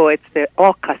 But no, it's the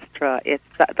orchestra. It's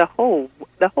the whole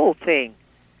thing.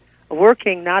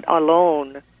 Working not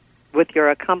alone with your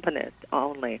accompanist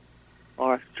only,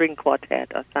 or string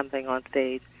quartet or something on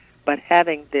stage, but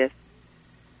having this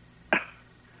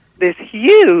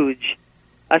huge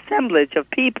assemblage of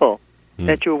people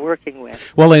that you're working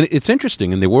with. Well, and it's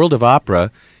interesting, in the world of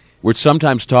opera, we're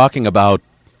sometimes talking about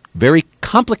very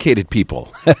complicated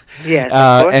people. Yes,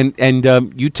 of course.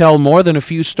 And you tell more than a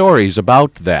few stories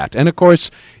about that. And, of course,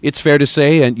 it's fair to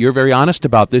say, and you're very honest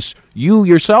about this, you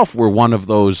yourself were one of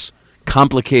those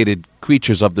complicated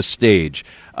creatures of the stage,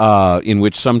 in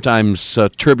which sometimes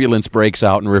turbulence breaks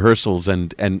out in rehearsals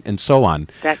and so on.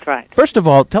 That's right. First of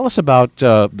all, tell us about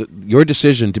your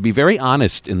decision to be very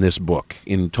honest in this book,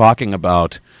 in talking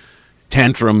about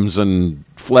tantrums and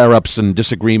flare-ups and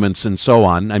disagreements and so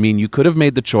on. I mean, you could have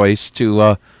made the choice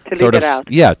to leave it out.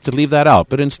 Yeah, to leave that out.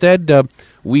 But instead,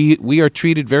 we are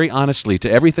treated very honestly to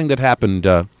everything that happened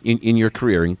in your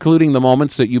career, including the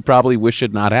moments that you probably wish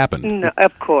had not happened. No,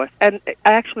 of course. And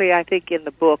actually, I think in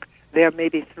the book there may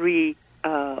be 3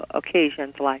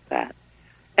 occasions like that.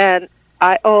 And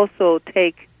I also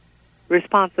take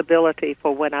responsibility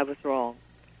for when I was wrong.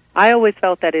 I always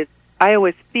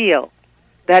feel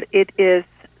that it is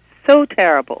so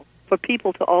terrible for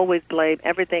people to always blame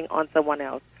everything on someone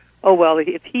else. Oh, well,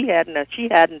 if he hadn't or she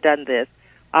hadn't done this,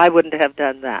 I wouldn't have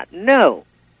done that. No.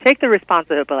 Take the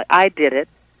responsibility. I did it.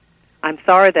 I'm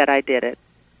sorry that I did it.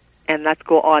 And let's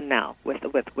go on now with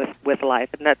life.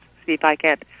 And let's see if I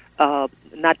can't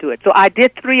not do it. So I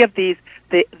did 3 of these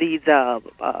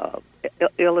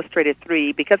illustrated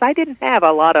 3 because I didn't have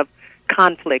a lot of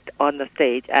conflict on the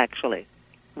stage, actually,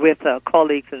 with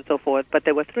colleagues and so forth. But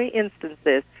there were 3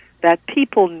 instances that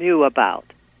people knew about,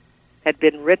 had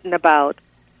been written about.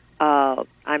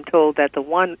 I'm told that the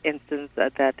one instance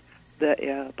about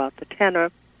the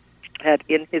tenor had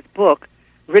in his book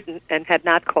written and had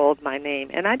not called my name,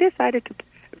 and I decided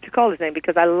to call his name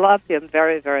because I loved him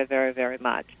very, very, very, very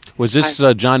much. Was this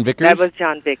John Vickers? That was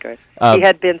John Vickers. He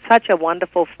had been such a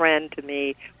wonderful friend to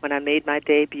me when I made my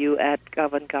debut at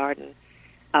Covent Garden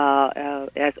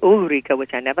as Ulrika,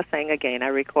 which I never sang again. I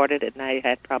recorded it, and I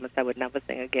had promised I would never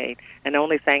sing again, and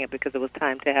only sang it because it was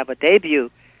time to have a debut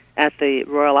at the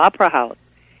Royal Opera House.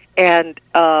 And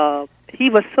he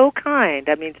was so kind,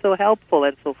 so helpful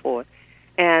and so forth.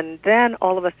 And then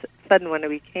all of a sudden, when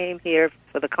we came here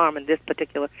for the Carmen, this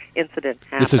particular incident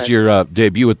happened. This is your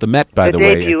debut at the Met, by the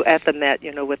way. The debut at the Met,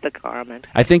 with the Carmen.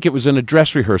 I think it was in a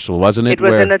dress rehearsal, wasn't it? It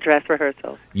was in a dress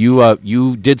rehearsal.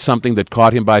 You did something that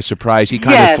caught him by surprise. He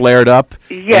kind of flared up,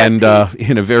 and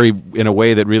in a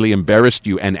way that really embarrassed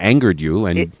you and angered you.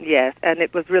 And yes, and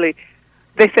it was really.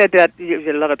 They said that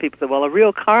a lot of people said, "Well, a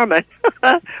real Carmen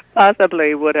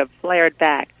possibly would have flared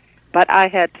back." But I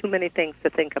had too many things to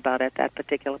think about at that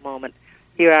particular moment.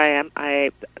 Here I am.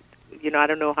 I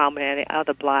don't know how many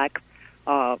other black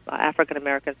African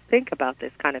Americans think about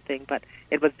this kind of thing, but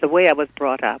it was the way I was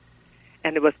brought up.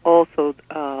 And it was also,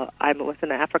 I was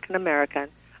an African American.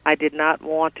 I did not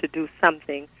want to do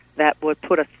something that would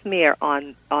put a smear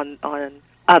on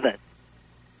others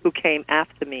who came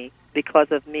after me because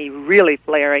of me really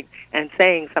flaring and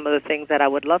saying some of the things that I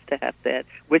would love to have said,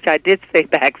 which I did say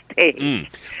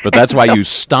backstage. But that's why you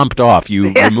stomped off.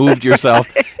 You removed yourself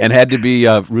and had to be,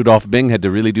 Rudolph Bing had to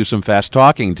really do some fast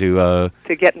talking to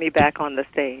get me back on the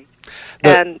stage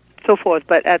and so forth.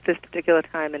 But at this particular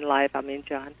time in life,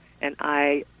 John and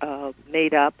I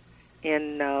made up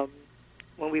in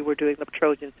when we were doing the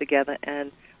Trojans together,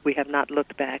 and we have not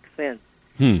looked back since.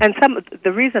 And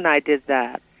the reason I did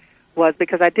that was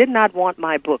because I did not want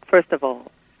my book, first of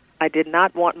all, I did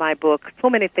not want my book, so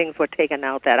many things were taken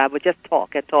out that I would just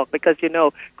talk and talk, because,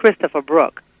 Christopher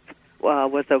Brooks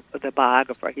was the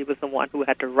biographer. He was the one who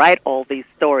had to write all these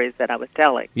stories that I was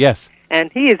telling. Yes.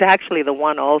 And he is actually the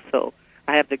one also,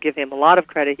 I have to give him a lot of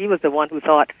credit, he was the one who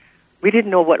thought, we didn't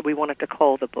know what we wanted to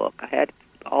call the book. I had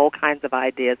all kinds of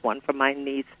ideas, one from my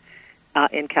niece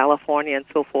in California and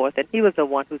so forth, and he was the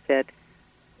one who said,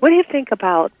 what do you think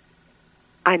about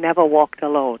I Never Walked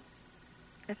Alone?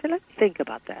 I said, let's think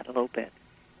about that a little bit.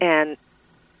 And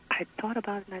I thought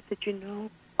about it, and I said,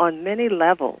 on many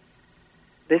levels,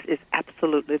 this is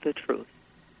absolutely the truth.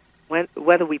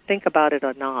 Whether we think about it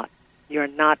or not, you're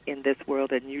not in this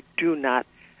world, and you do not.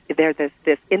 There's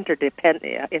this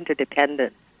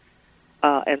interdependence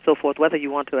and so forth, whether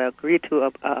you want to agree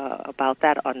to about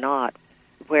that or not,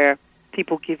 where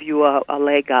people give you a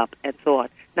leg up and so on.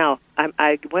 Now,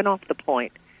 I went off the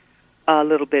point a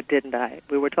little bit, didn't I?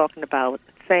 We were talking about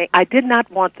saying I did not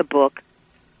want the book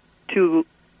to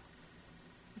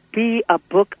be a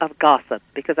book of gossip,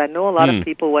 because I know a lot of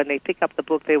people, when they pick up the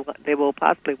book, they will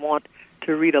possibly want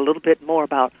to read a little bit more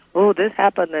about, oh, this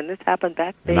happened and this happened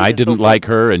back then. And I didn't like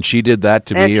her, and she did that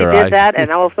to and me, she or did that,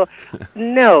 and also,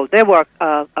 no, there were,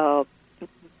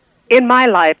 in my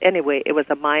life anyway, it was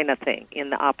a minor thing in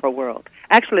the opera world.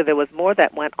 Actually, there was more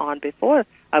that went on before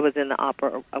I was in the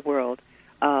opera world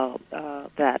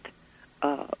that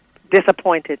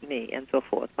disappointed me and so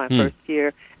forth. My first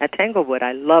year at Tanglewood,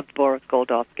 I loved Boris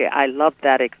Goldovsky. I loved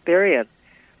that experience.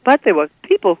 But there were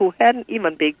people who hadn't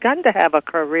even begun to have a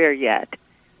career yet.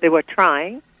 They were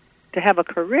trying to have a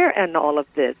career in all of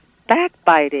this,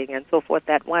 backbiting and so forth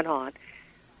that went on.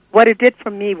 What it did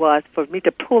for me was for me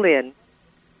to pull in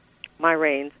my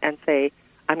reins and say,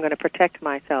 I'm going to protect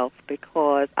myself,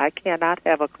 because I cannot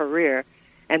have a career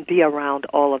and be around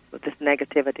all of this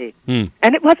negativity. And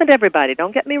it wasn't everybody.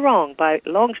 Don't get me wrong. By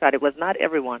long shot, it was not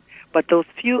everyone. But those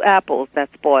few apples that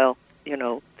spoil,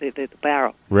 the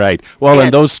barrel. Right. Well,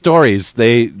 and those stories,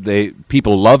 they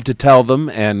people love to tell them,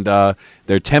 and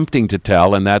they're tempting to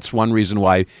tell, and that's one reason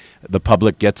why the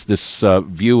public gets this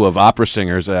view of opera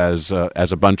singers as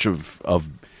a bunch of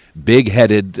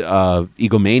big-headed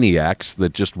egomaniacs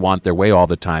that just want their way all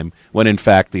the time, when in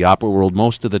fact the opera world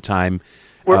most of the time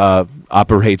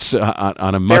operates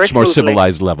on a much more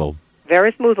civilized level.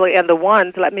 Very smoothly. And the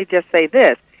ones, let me just say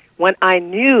this, when I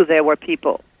knew there were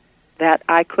people that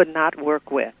I could not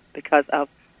work with because of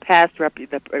past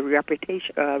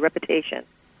reputation,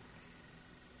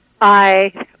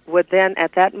 I would then,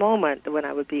 at that moment, when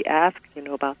I would be asked,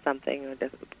 about something, or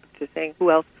to saying who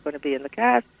else is going to be in the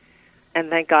cast, and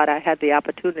thank God I had the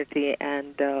opportunity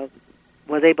and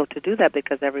was able to do that,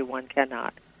 because everyone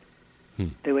cannot.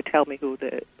 They would tell me who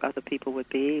the other people would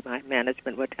be. My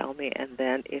management would tell me, and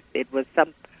then if it was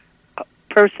some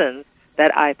person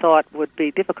that I thought would be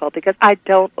difficult, because I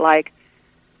don't like,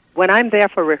 when I'm there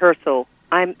for rehearsal,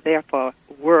 I'm there for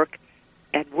work,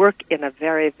 and work in a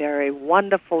very, very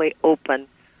wonderfully open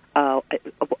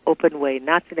way,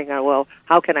 not sitting on, well,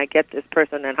 how can I get this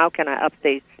person and how can I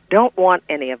upstage? Don't want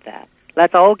any of that.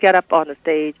 Let's all get up on the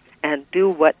stage and do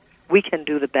what we can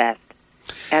do the best.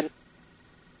 And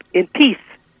in peace.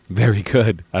 Very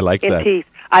good. I like that. In peace.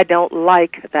 I don't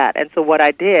like that. And so what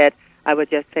I did, I would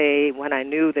just say, when I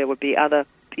knew there would be other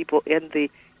people in the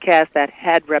cast that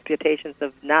had reputations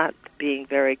of not being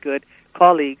very good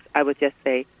colleagues, I would just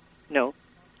say no.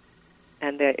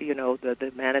 And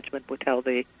the management would tell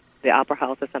the opera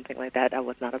house or something like that I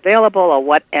was not available or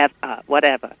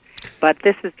whatever. But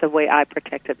this is the way I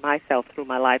protected myself through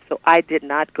my life. So I did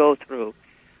not go through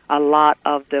a lot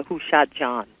of the Who Shot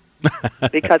John,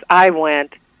 because I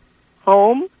went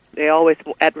home. They always,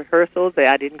 at rehearsals,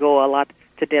 I didn't go a lot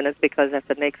to dinners, because that's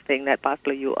the next thing that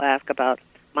possibly you'll ask about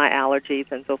my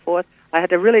allergies and so forth. I had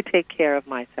to really take care of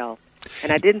myself.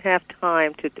 And I didn't have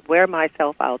time to wear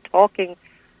myself out talking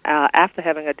after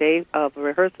having a day of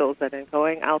rehearsals and then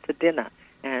going out to dinner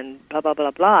and blah, blah,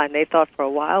 blah, blah. And they thought for a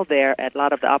while there at a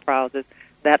lot of the opera houses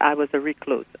that I was a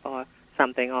recluse or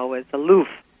something, always aloof,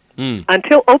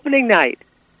 until opening night.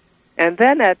 And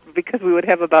then because we would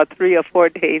have about 3 or 4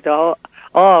 days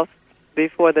off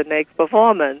before the next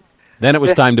performance. Then it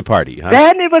was time to party, huh?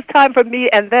 Then it was time for me,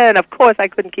 and then, of course, I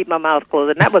couldn't keep my mouth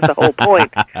closed, and that was the whole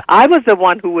point. I was the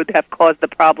one who would have caused the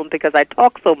problem because I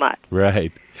talk so much.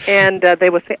 Right. And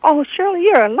they would say, oh, Shirley,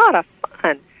 you're a lot of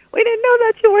fun. We didn't know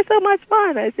that you were so much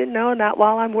fun. I said, no, not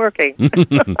while I'm working.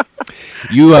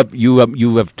 You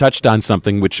have touched on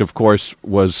something which, of course,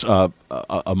 was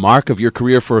a mark of your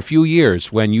career for a few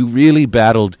years, when you really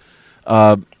battled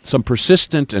some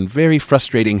persistent and very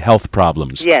frustrating health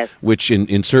problems. Yes. Which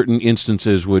in certain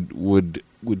instances would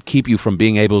keep you from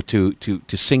being able to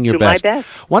sing your best. My best.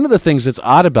 One of the things that's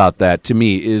odd about that to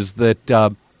me is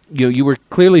that you were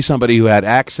clearly somebody who had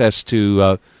access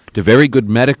to very good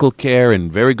medical care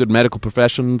and very good medical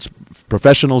professionals,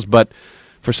 but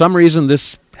for some reason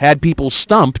this had people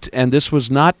stumped, and this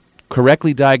was not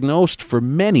correctly diagnosed for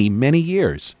many, many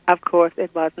years. Of course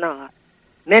it was not.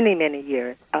 Many, many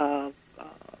years.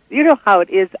 You know how it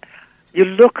is. You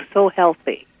look so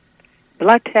healthy.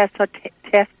 Blood tests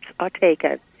are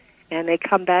taken, and they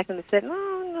come back and they say,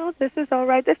 no, this is all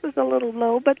right. This is a little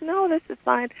low, but no, this is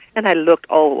fine. And I looked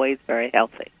always very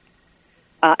healthy.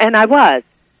 And I was,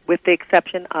 with the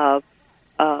exception of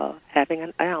having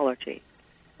an allergy.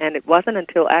 And it wasn't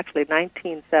until actually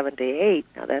 1978,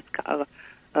 now that's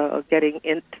getting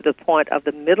into the point of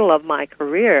the middle of my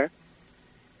career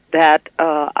that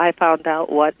I found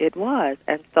out what it was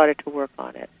and started to work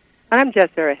on it. And I'm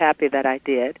just very happy that I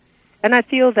did. And I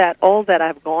feel that all that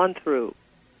I've gone through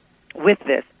with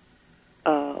this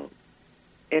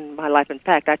in my life, in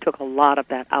fact, I took a lot of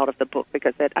that out of the book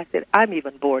because I said, I'm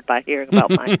even bored by hearing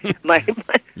about my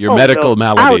your medical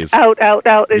maladies. Out.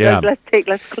 Yeah.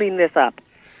 Let's clean this up.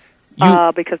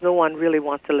 Because no one really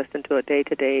wants to listen to a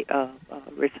day-to-day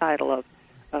recital of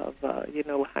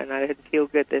and I didn't feel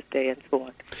good this day and so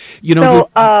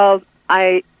on.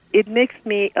 It makes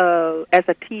me, as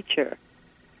a teacher,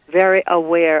 very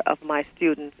aware of my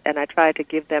students, and I try to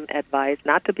give them advice,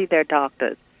 not to be their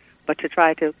doctors, but to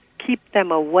try to keep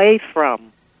them away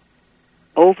from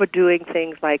overdoing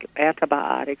things like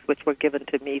antibiotics, which were given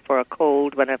to me for a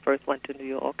cold when I first went to New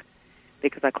York,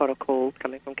 because I caught a cold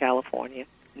coming from California,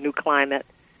 new climate.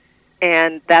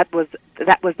 And that was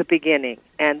the beginning,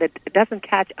 and it doesn't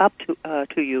catch up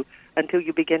to you until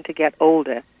you begin to get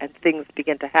older and things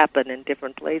begin to happen in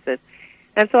different places.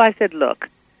 And so I said, look,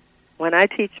 when I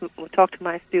talk to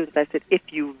my students, I said, if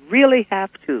you really have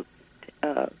to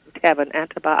have an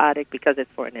antibiotic because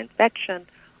it's for an infection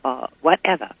or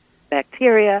whatever,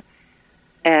 bacteria,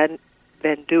 and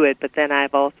then do it. But then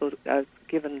I've also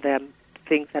given them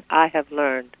things that I have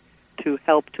learned to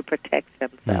help to protect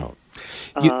themselves.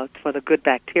 For the good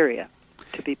bacteria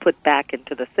to be put back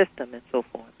into the system and so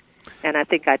forth, and I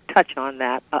think I touch on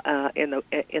that in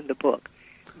the book.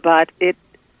 But if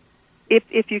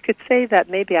you could say that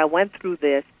maybe I went through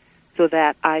this so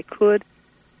that I could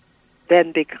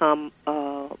then become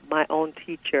my own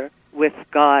teacher with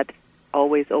God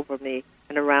always over me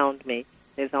and around me,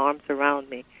 His arms around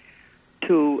me,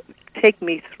 to take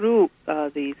me through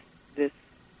this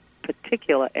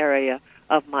particular area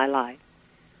of my life,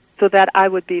 so that I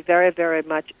would be very, very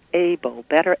much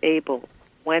better able,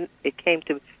 when it came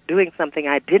to doing something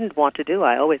I didn't want to do.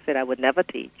 I always said I would never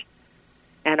teach.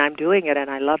 And I'm doing it, and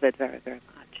I love it very, very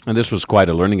much. And this was quite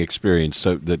a learning experience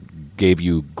that gave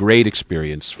you great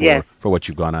experience for what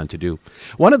you've gone on to do.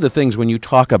 One of the things when you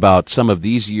talk about some of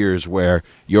these years where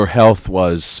your health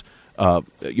was,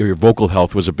 your vocal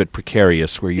health was a bit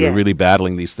precarious, where you were really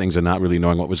battling these things and not really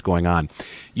knowing what was going on,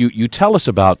 you tell us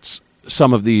about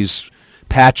some of these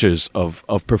patches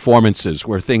of performances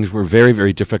where things were very,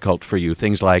 very difficult for you,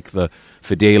 things like the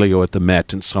Fidelio at the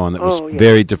Met and so on. That was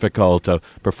very difficult. A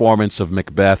performance of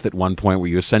Macbeth at one point where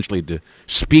you essentially had to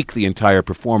speak the entire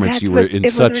performance. You were in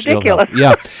such ill health.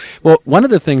 Yeah. Well, one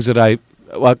of the things that a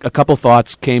couple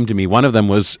thoughts came to me. One of them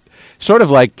was sort of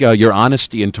like your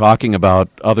honesty in talking about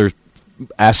other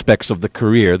aspects of the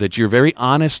career, that you're very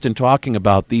honest in talking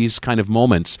about these kind of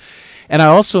moments. And I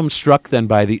also am struck then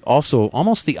by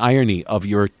almost the irony of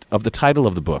the title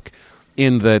of the book,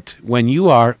 in that when you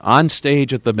are on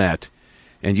stage at the Met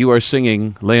and you are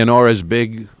singing Leonora's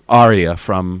big aria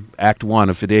from Act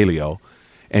 1 of Fidelio,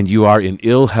 and you are in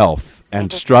ill health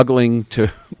and struggling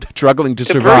to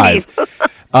survive,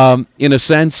 in a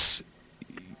sense,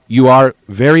 you are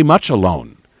very much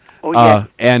alone.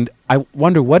 And I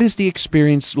wonder, what is the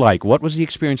experience like? What was the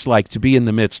experience like to be in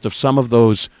the midst of some of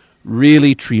those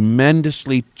really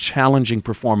tremendously challenging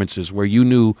performances where you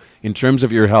knew, in terms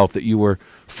of your health, that you were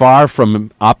far from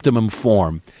optimum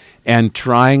form and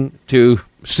trying to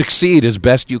succeed as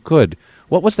best you could?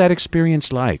 What was that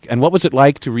experience like? And what was it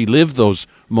like to relive those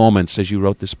moments as you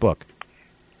wrote this book?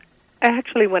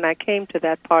 Actually, when I came to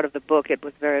that part of the book, it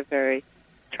was very, very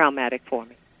traumatic for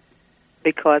me,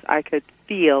 because I could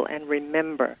feel and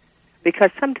remember.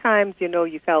 Because sometimes,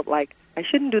 you felt like, I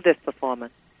shouldn't do this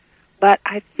performance, but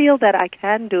I feel that I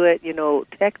can do it,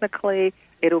 technically,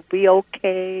 it'll be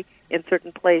okay in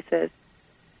certain places.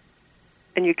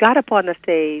 And you got up on the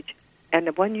stage,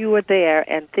 and when you were there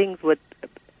and things would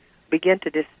begin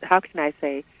to,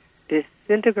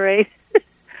 disintegrate,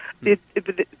 it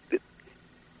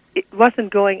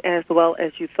wasn't going as well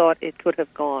as you thought it could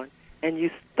have gone. And you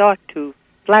start to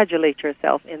flagellate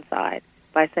yourself inside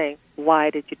by saying, why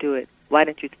did you do it? Why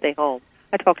didn't you stay home?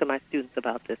 I talk to my students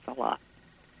about this a lot.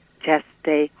 Just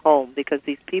stay home, because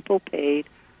these people paid.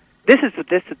 This is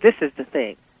the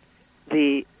thing.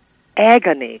 The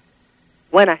agony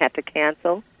when I had to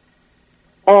cancel,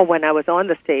 or when I was on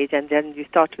the stage, and then you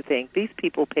start to think, these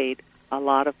people paid a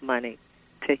lot of money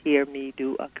to hear me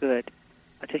to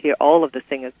hear all of the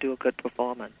singers do a good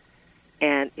performance.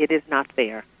 And it is not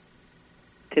fair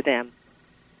to them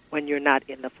when you're not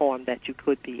in the form that you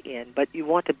could be in. But you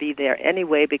want to be there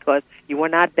anyway, because you were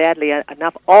not badly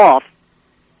enough off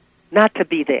not to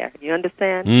be there. You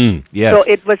understand? Yes.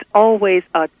 So it was always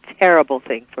a terrible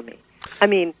thing for me. I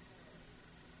mean,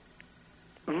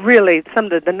 really,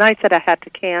 some of the nights that I had to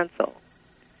cancel,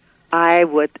 I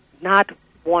would not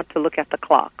want to look at the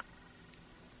clock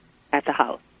at the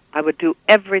house. I would do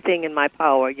everything in my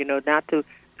power, not to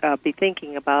be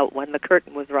thinking about when the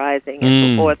curtain was rising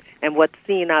and so forth, and what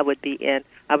scene I would be in.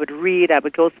 I would read. I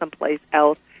would go someplace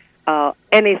else.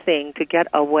 Anything to get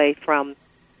away from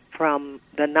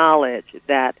the knowledge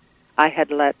that I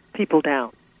had let people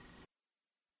down.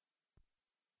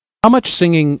 How much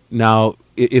singing now,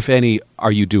 if any,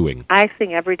 are you doing? I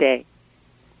sing every day.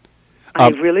 I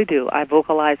really do. I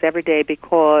vocalize every day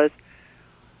because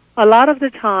a lot of the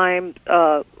time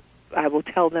I will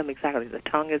tell them exactly the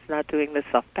tongue is not doing this,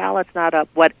 soft palate's not up,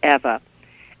 whatever,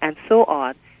 and so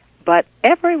on. But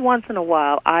every once in a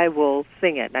while, I will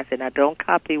sing it. And I say, now don't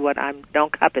copy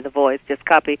don't copy the voice, just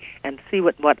copy and see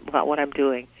what I'm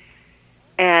doing.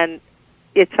 And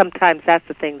sometimes that's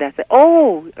the thing that says,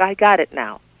 oh, I got it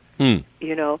now. And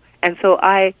so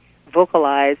I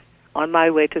vocalize on my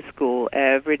way to school.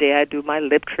 Every day I do my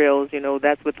lip trills,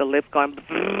 that's with the lips going,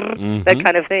 that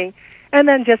kind of thing. And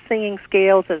then just singing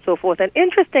scales and so forth. And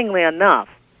interestingly enough,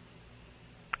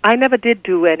 I never did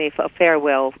do any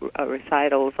farewell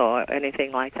recitals or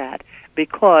anything like that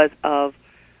because of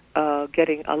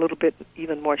getting a little bit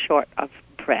even more short of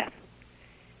breath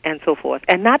and so forth.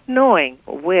 And not knowing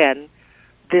when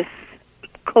this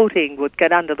coating would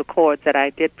get under the chords that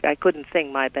I couldn't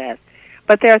sing my best.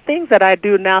 But there are things that I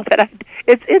do now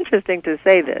it's interesting to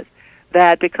say this,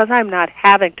 that because I'm not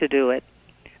having to do it,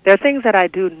 there are things that I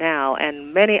do now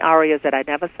and many arias that I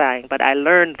never sang, but I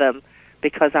learned them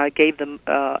because I gave them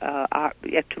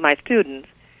to my students,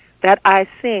 that I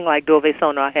sing, like Dove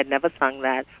Sono, I had never sung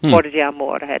that. Porta de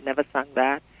Amor, I had never sung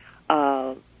that.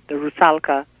 The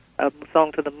Rusalka,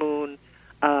 Song to the Moon,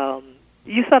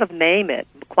 you sort of name it.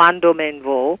 Quando me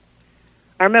invo.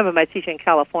 I remember my teacher in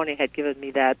California had given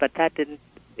me that, but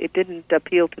it didn't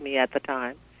appeal to me at the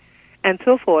time, and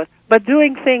so forth. But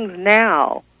doing things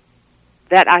now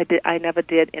that I never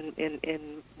did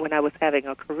in when I was having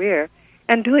a career,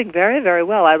 and doing very, very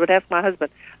well. I would ask my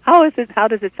husband, how does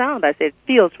it sound? I said, it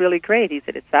feels really great. He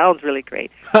said, it sounds really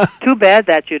great. Too bad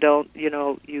that you don't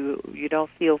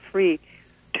feel free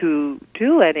to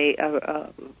do any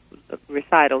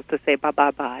recitals to say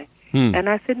bye. And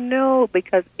I said, no,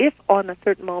 because if on a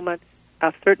certain moment,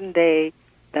 a certain day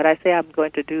that I say I'm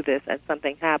going to do this and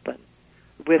something happens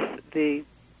with the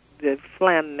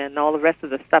phlegm and all the rest of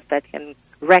the stuff that can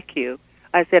wreck you,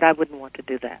 I said I wouldn't want to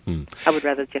do that. I would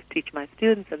rather just teach my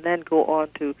students and then go on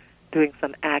to doing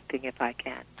some acting if I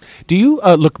can. Do you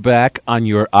look back on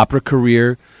your opera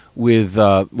career with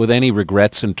any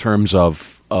regrets in terms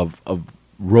of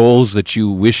roles that you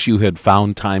wish you had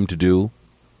found time to do?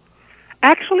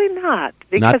 Actually not.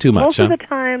 Because not too much, most of the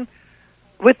time,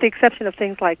 with the exception of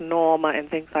things like Norma and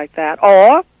things like that,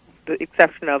 or the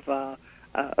exception of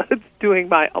doing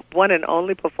my one and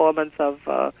only performance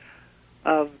of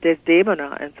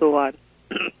Desdemona and so on.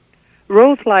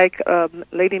 Roles like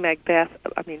Lady Macbeth,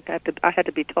 I mean, I had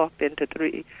to be talked into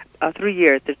 3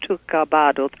 years. It took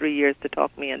Bado 3 years to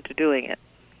talk me into doing it.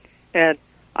 And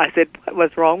I said, what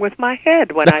was wrong with my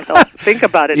head when I think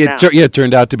about it now? It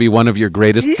turned out to be one of your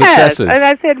greatest successes. And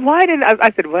I said,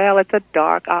 I said, well, it's a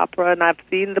dark opera, and I've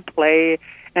seen the play,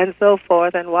 and so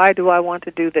forth, and why do I want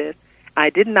to do this? I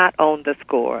did not own the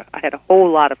score. I had a whole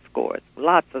lot of scores,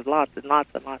 lots of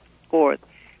scores,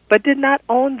 but did not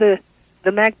own the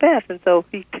Macbeth. And so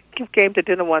he came to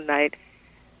dinner one night,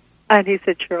 and he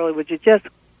said, Shirley, would you just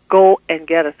go and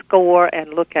get a score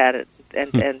and look at it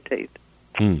and taste?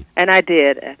 And I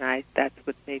did, and that's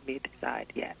what made me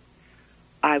decide, yes,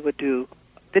 I would do.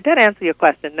 Did that answer your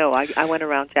question? No, I went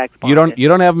around Jack's Bond. You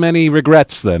don't have many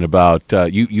regrets then about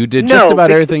you did just about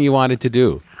everything you wanted to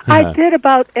do. I did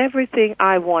about everything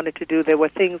I wanted to do. There were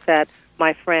things that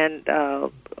my friend,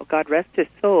 God rest his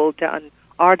soul, John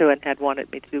Ardoin had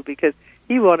wanted me to do, because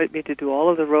he wanted me to do all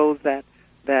of the roles that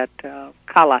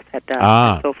Callas had done,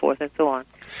 and so forth and so on.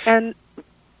 And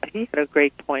he had a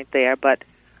great point there, but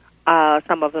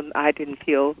some of them I didn't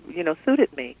feel,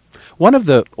 suited me. One of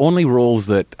the only roles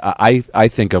that I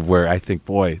think of where I think,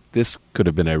 boy, this could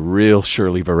have been a real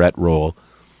Shirley Verrett role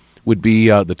would be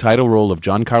the title role of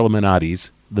Giancarlo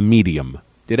Menotti's The Medium.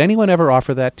 Did anyone ever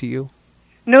offer that to you?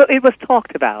 No, it was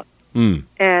talked about, and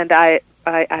I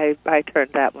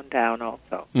turned that one down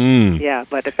also. Yeah,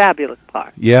 but a fabulous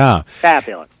part. Yeah.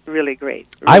 Fabulous. Really great.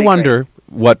 I wonder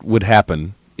what would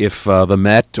happen if the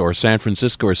Met or San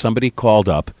Francisco or somebody called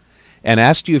up and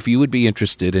asked you if you would be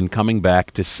interested in coming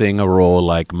back to sing a role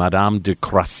like Madame de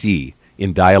Croissy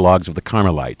in Dialogues of the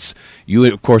Carmelites.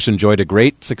 You, of course, enjoyed a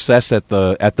great success at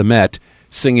the Met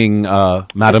singing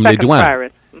Madame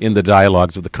Ledouin in the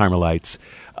Dialogues of the Carmelites.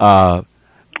 But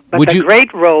Would the you?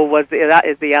 great role was that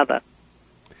is the other.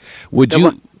 Would the you?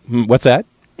 one- What's that?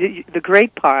 The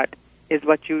great part is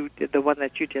the one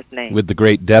that you just named. With the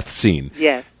great death scene.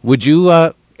 Yes. Would you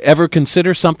ever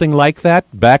consider something like that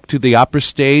back to the opera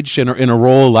stage in a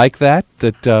role like that?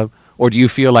 Or do you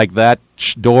feel like that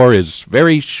door is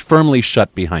very firmly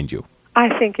shut behind you?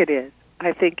 I think it is.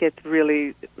 I think it's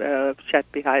really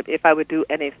shut behind. If I would do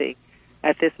anything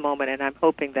at this moment, and I'm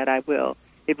hoping that I will,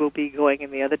 it will be going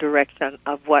in the other direction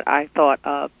of what I thought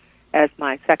of as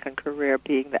my second career,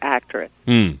 being the actress.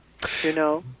 Mm. You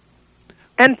know?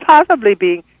 And possibly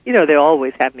being, they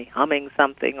always have me humming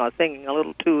something or singing a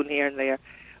little tune here and there.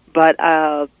 But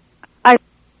I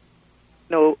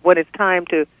know when it's time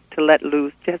to let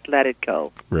loose, just let it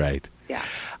go. Right. Yeah.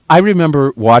 I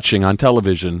remember watching on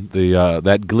television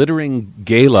that glittering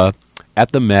gala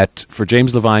at the Met for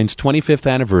James Levine's 25th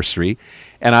anniversary,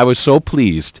 and I was so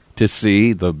pleased to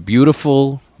see the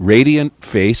beautiful, radiant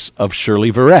face of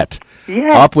Shirley Verrett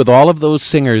Yes. up with all of those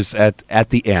singers at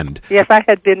the end. Yes, I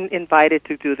had been invited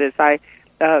to do this.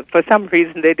 For some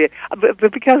reason they did,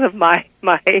 but because of my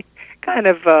kind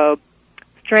of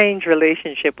strange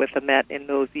relationship with the Met in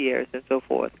those years and so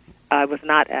forth, I was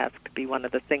not asked to be one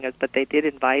of the singers, but they did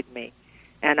invite me.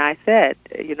 And I said,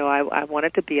 I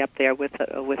wanted to be up there with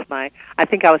my. I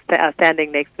think I was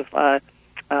standing next to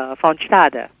von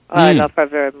Schade. I love her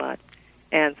very much,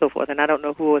 and so forth. And I don't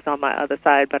know who was on my other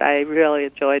side, but I really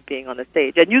enjoyed being on the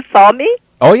stage. And you saw me?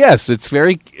 Oh yes, it's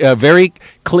very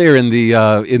clear in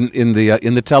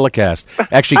the telecast.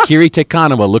 Actually, Kiri Te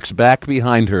Kanawa looks back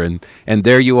behind her, and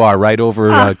there you are, right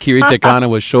over Kiri Te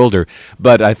Kanawa's shoulder.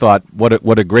 But I thought,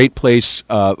 what a great place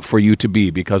for you to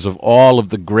be, because of all of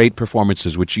the great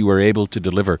performances which you were able to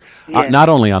deliver, Yes. not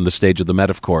only on the stage of the Met,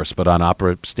 of course, but on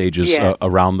opera stages Yes.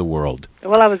 around the world.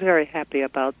 Well, I was very happy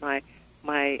about my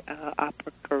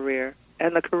opera career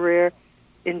and the career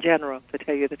in general, to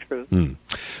tell you the truth.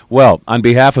 Well, on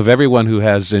behalf of everyone who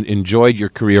has enjoyed your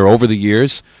career over the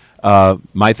years,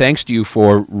 my thanks to you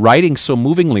for writing so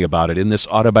movingly about it in this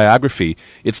autobiography.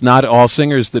 It's not all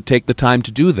singers that take the time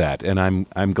to do that, and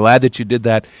I'm glad that you did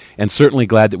that, and certainly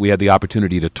glad that we had the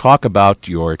opportunity to talk about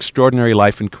your extraordinary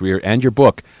life and career and your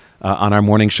book on our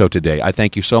morning show today. I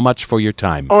thank you so much for your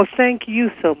time. Oh, thank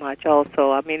you so much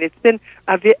also. I mean,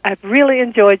 I've really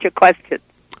enjoyed your questions.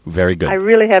 Very good. I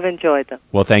really have enjoyed them.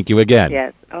 Well, thank you again.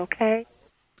 Yes, okay.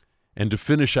 And to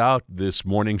finish out this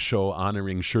morning show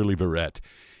honoring Shirley Verrett,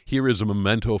 here is a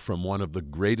memento from one of the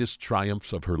greatest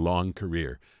triumphs of her long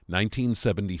career,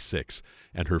 1976,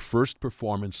 and her first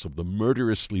performance of the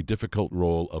murderously difficult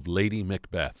role of Lady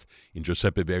Macbeth in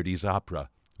Giuseppe Verdi's opera,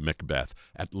 Macbeth,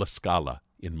 at La Scala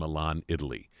in Milan,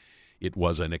 Italy. It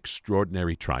was an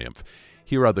extraordinary triumph.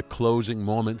 Here are the closing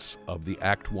moments of the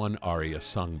Act 1 aria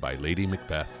sung by Lady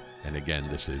Macbeth, and again,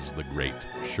 this is the great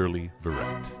Shirley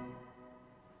Verrett.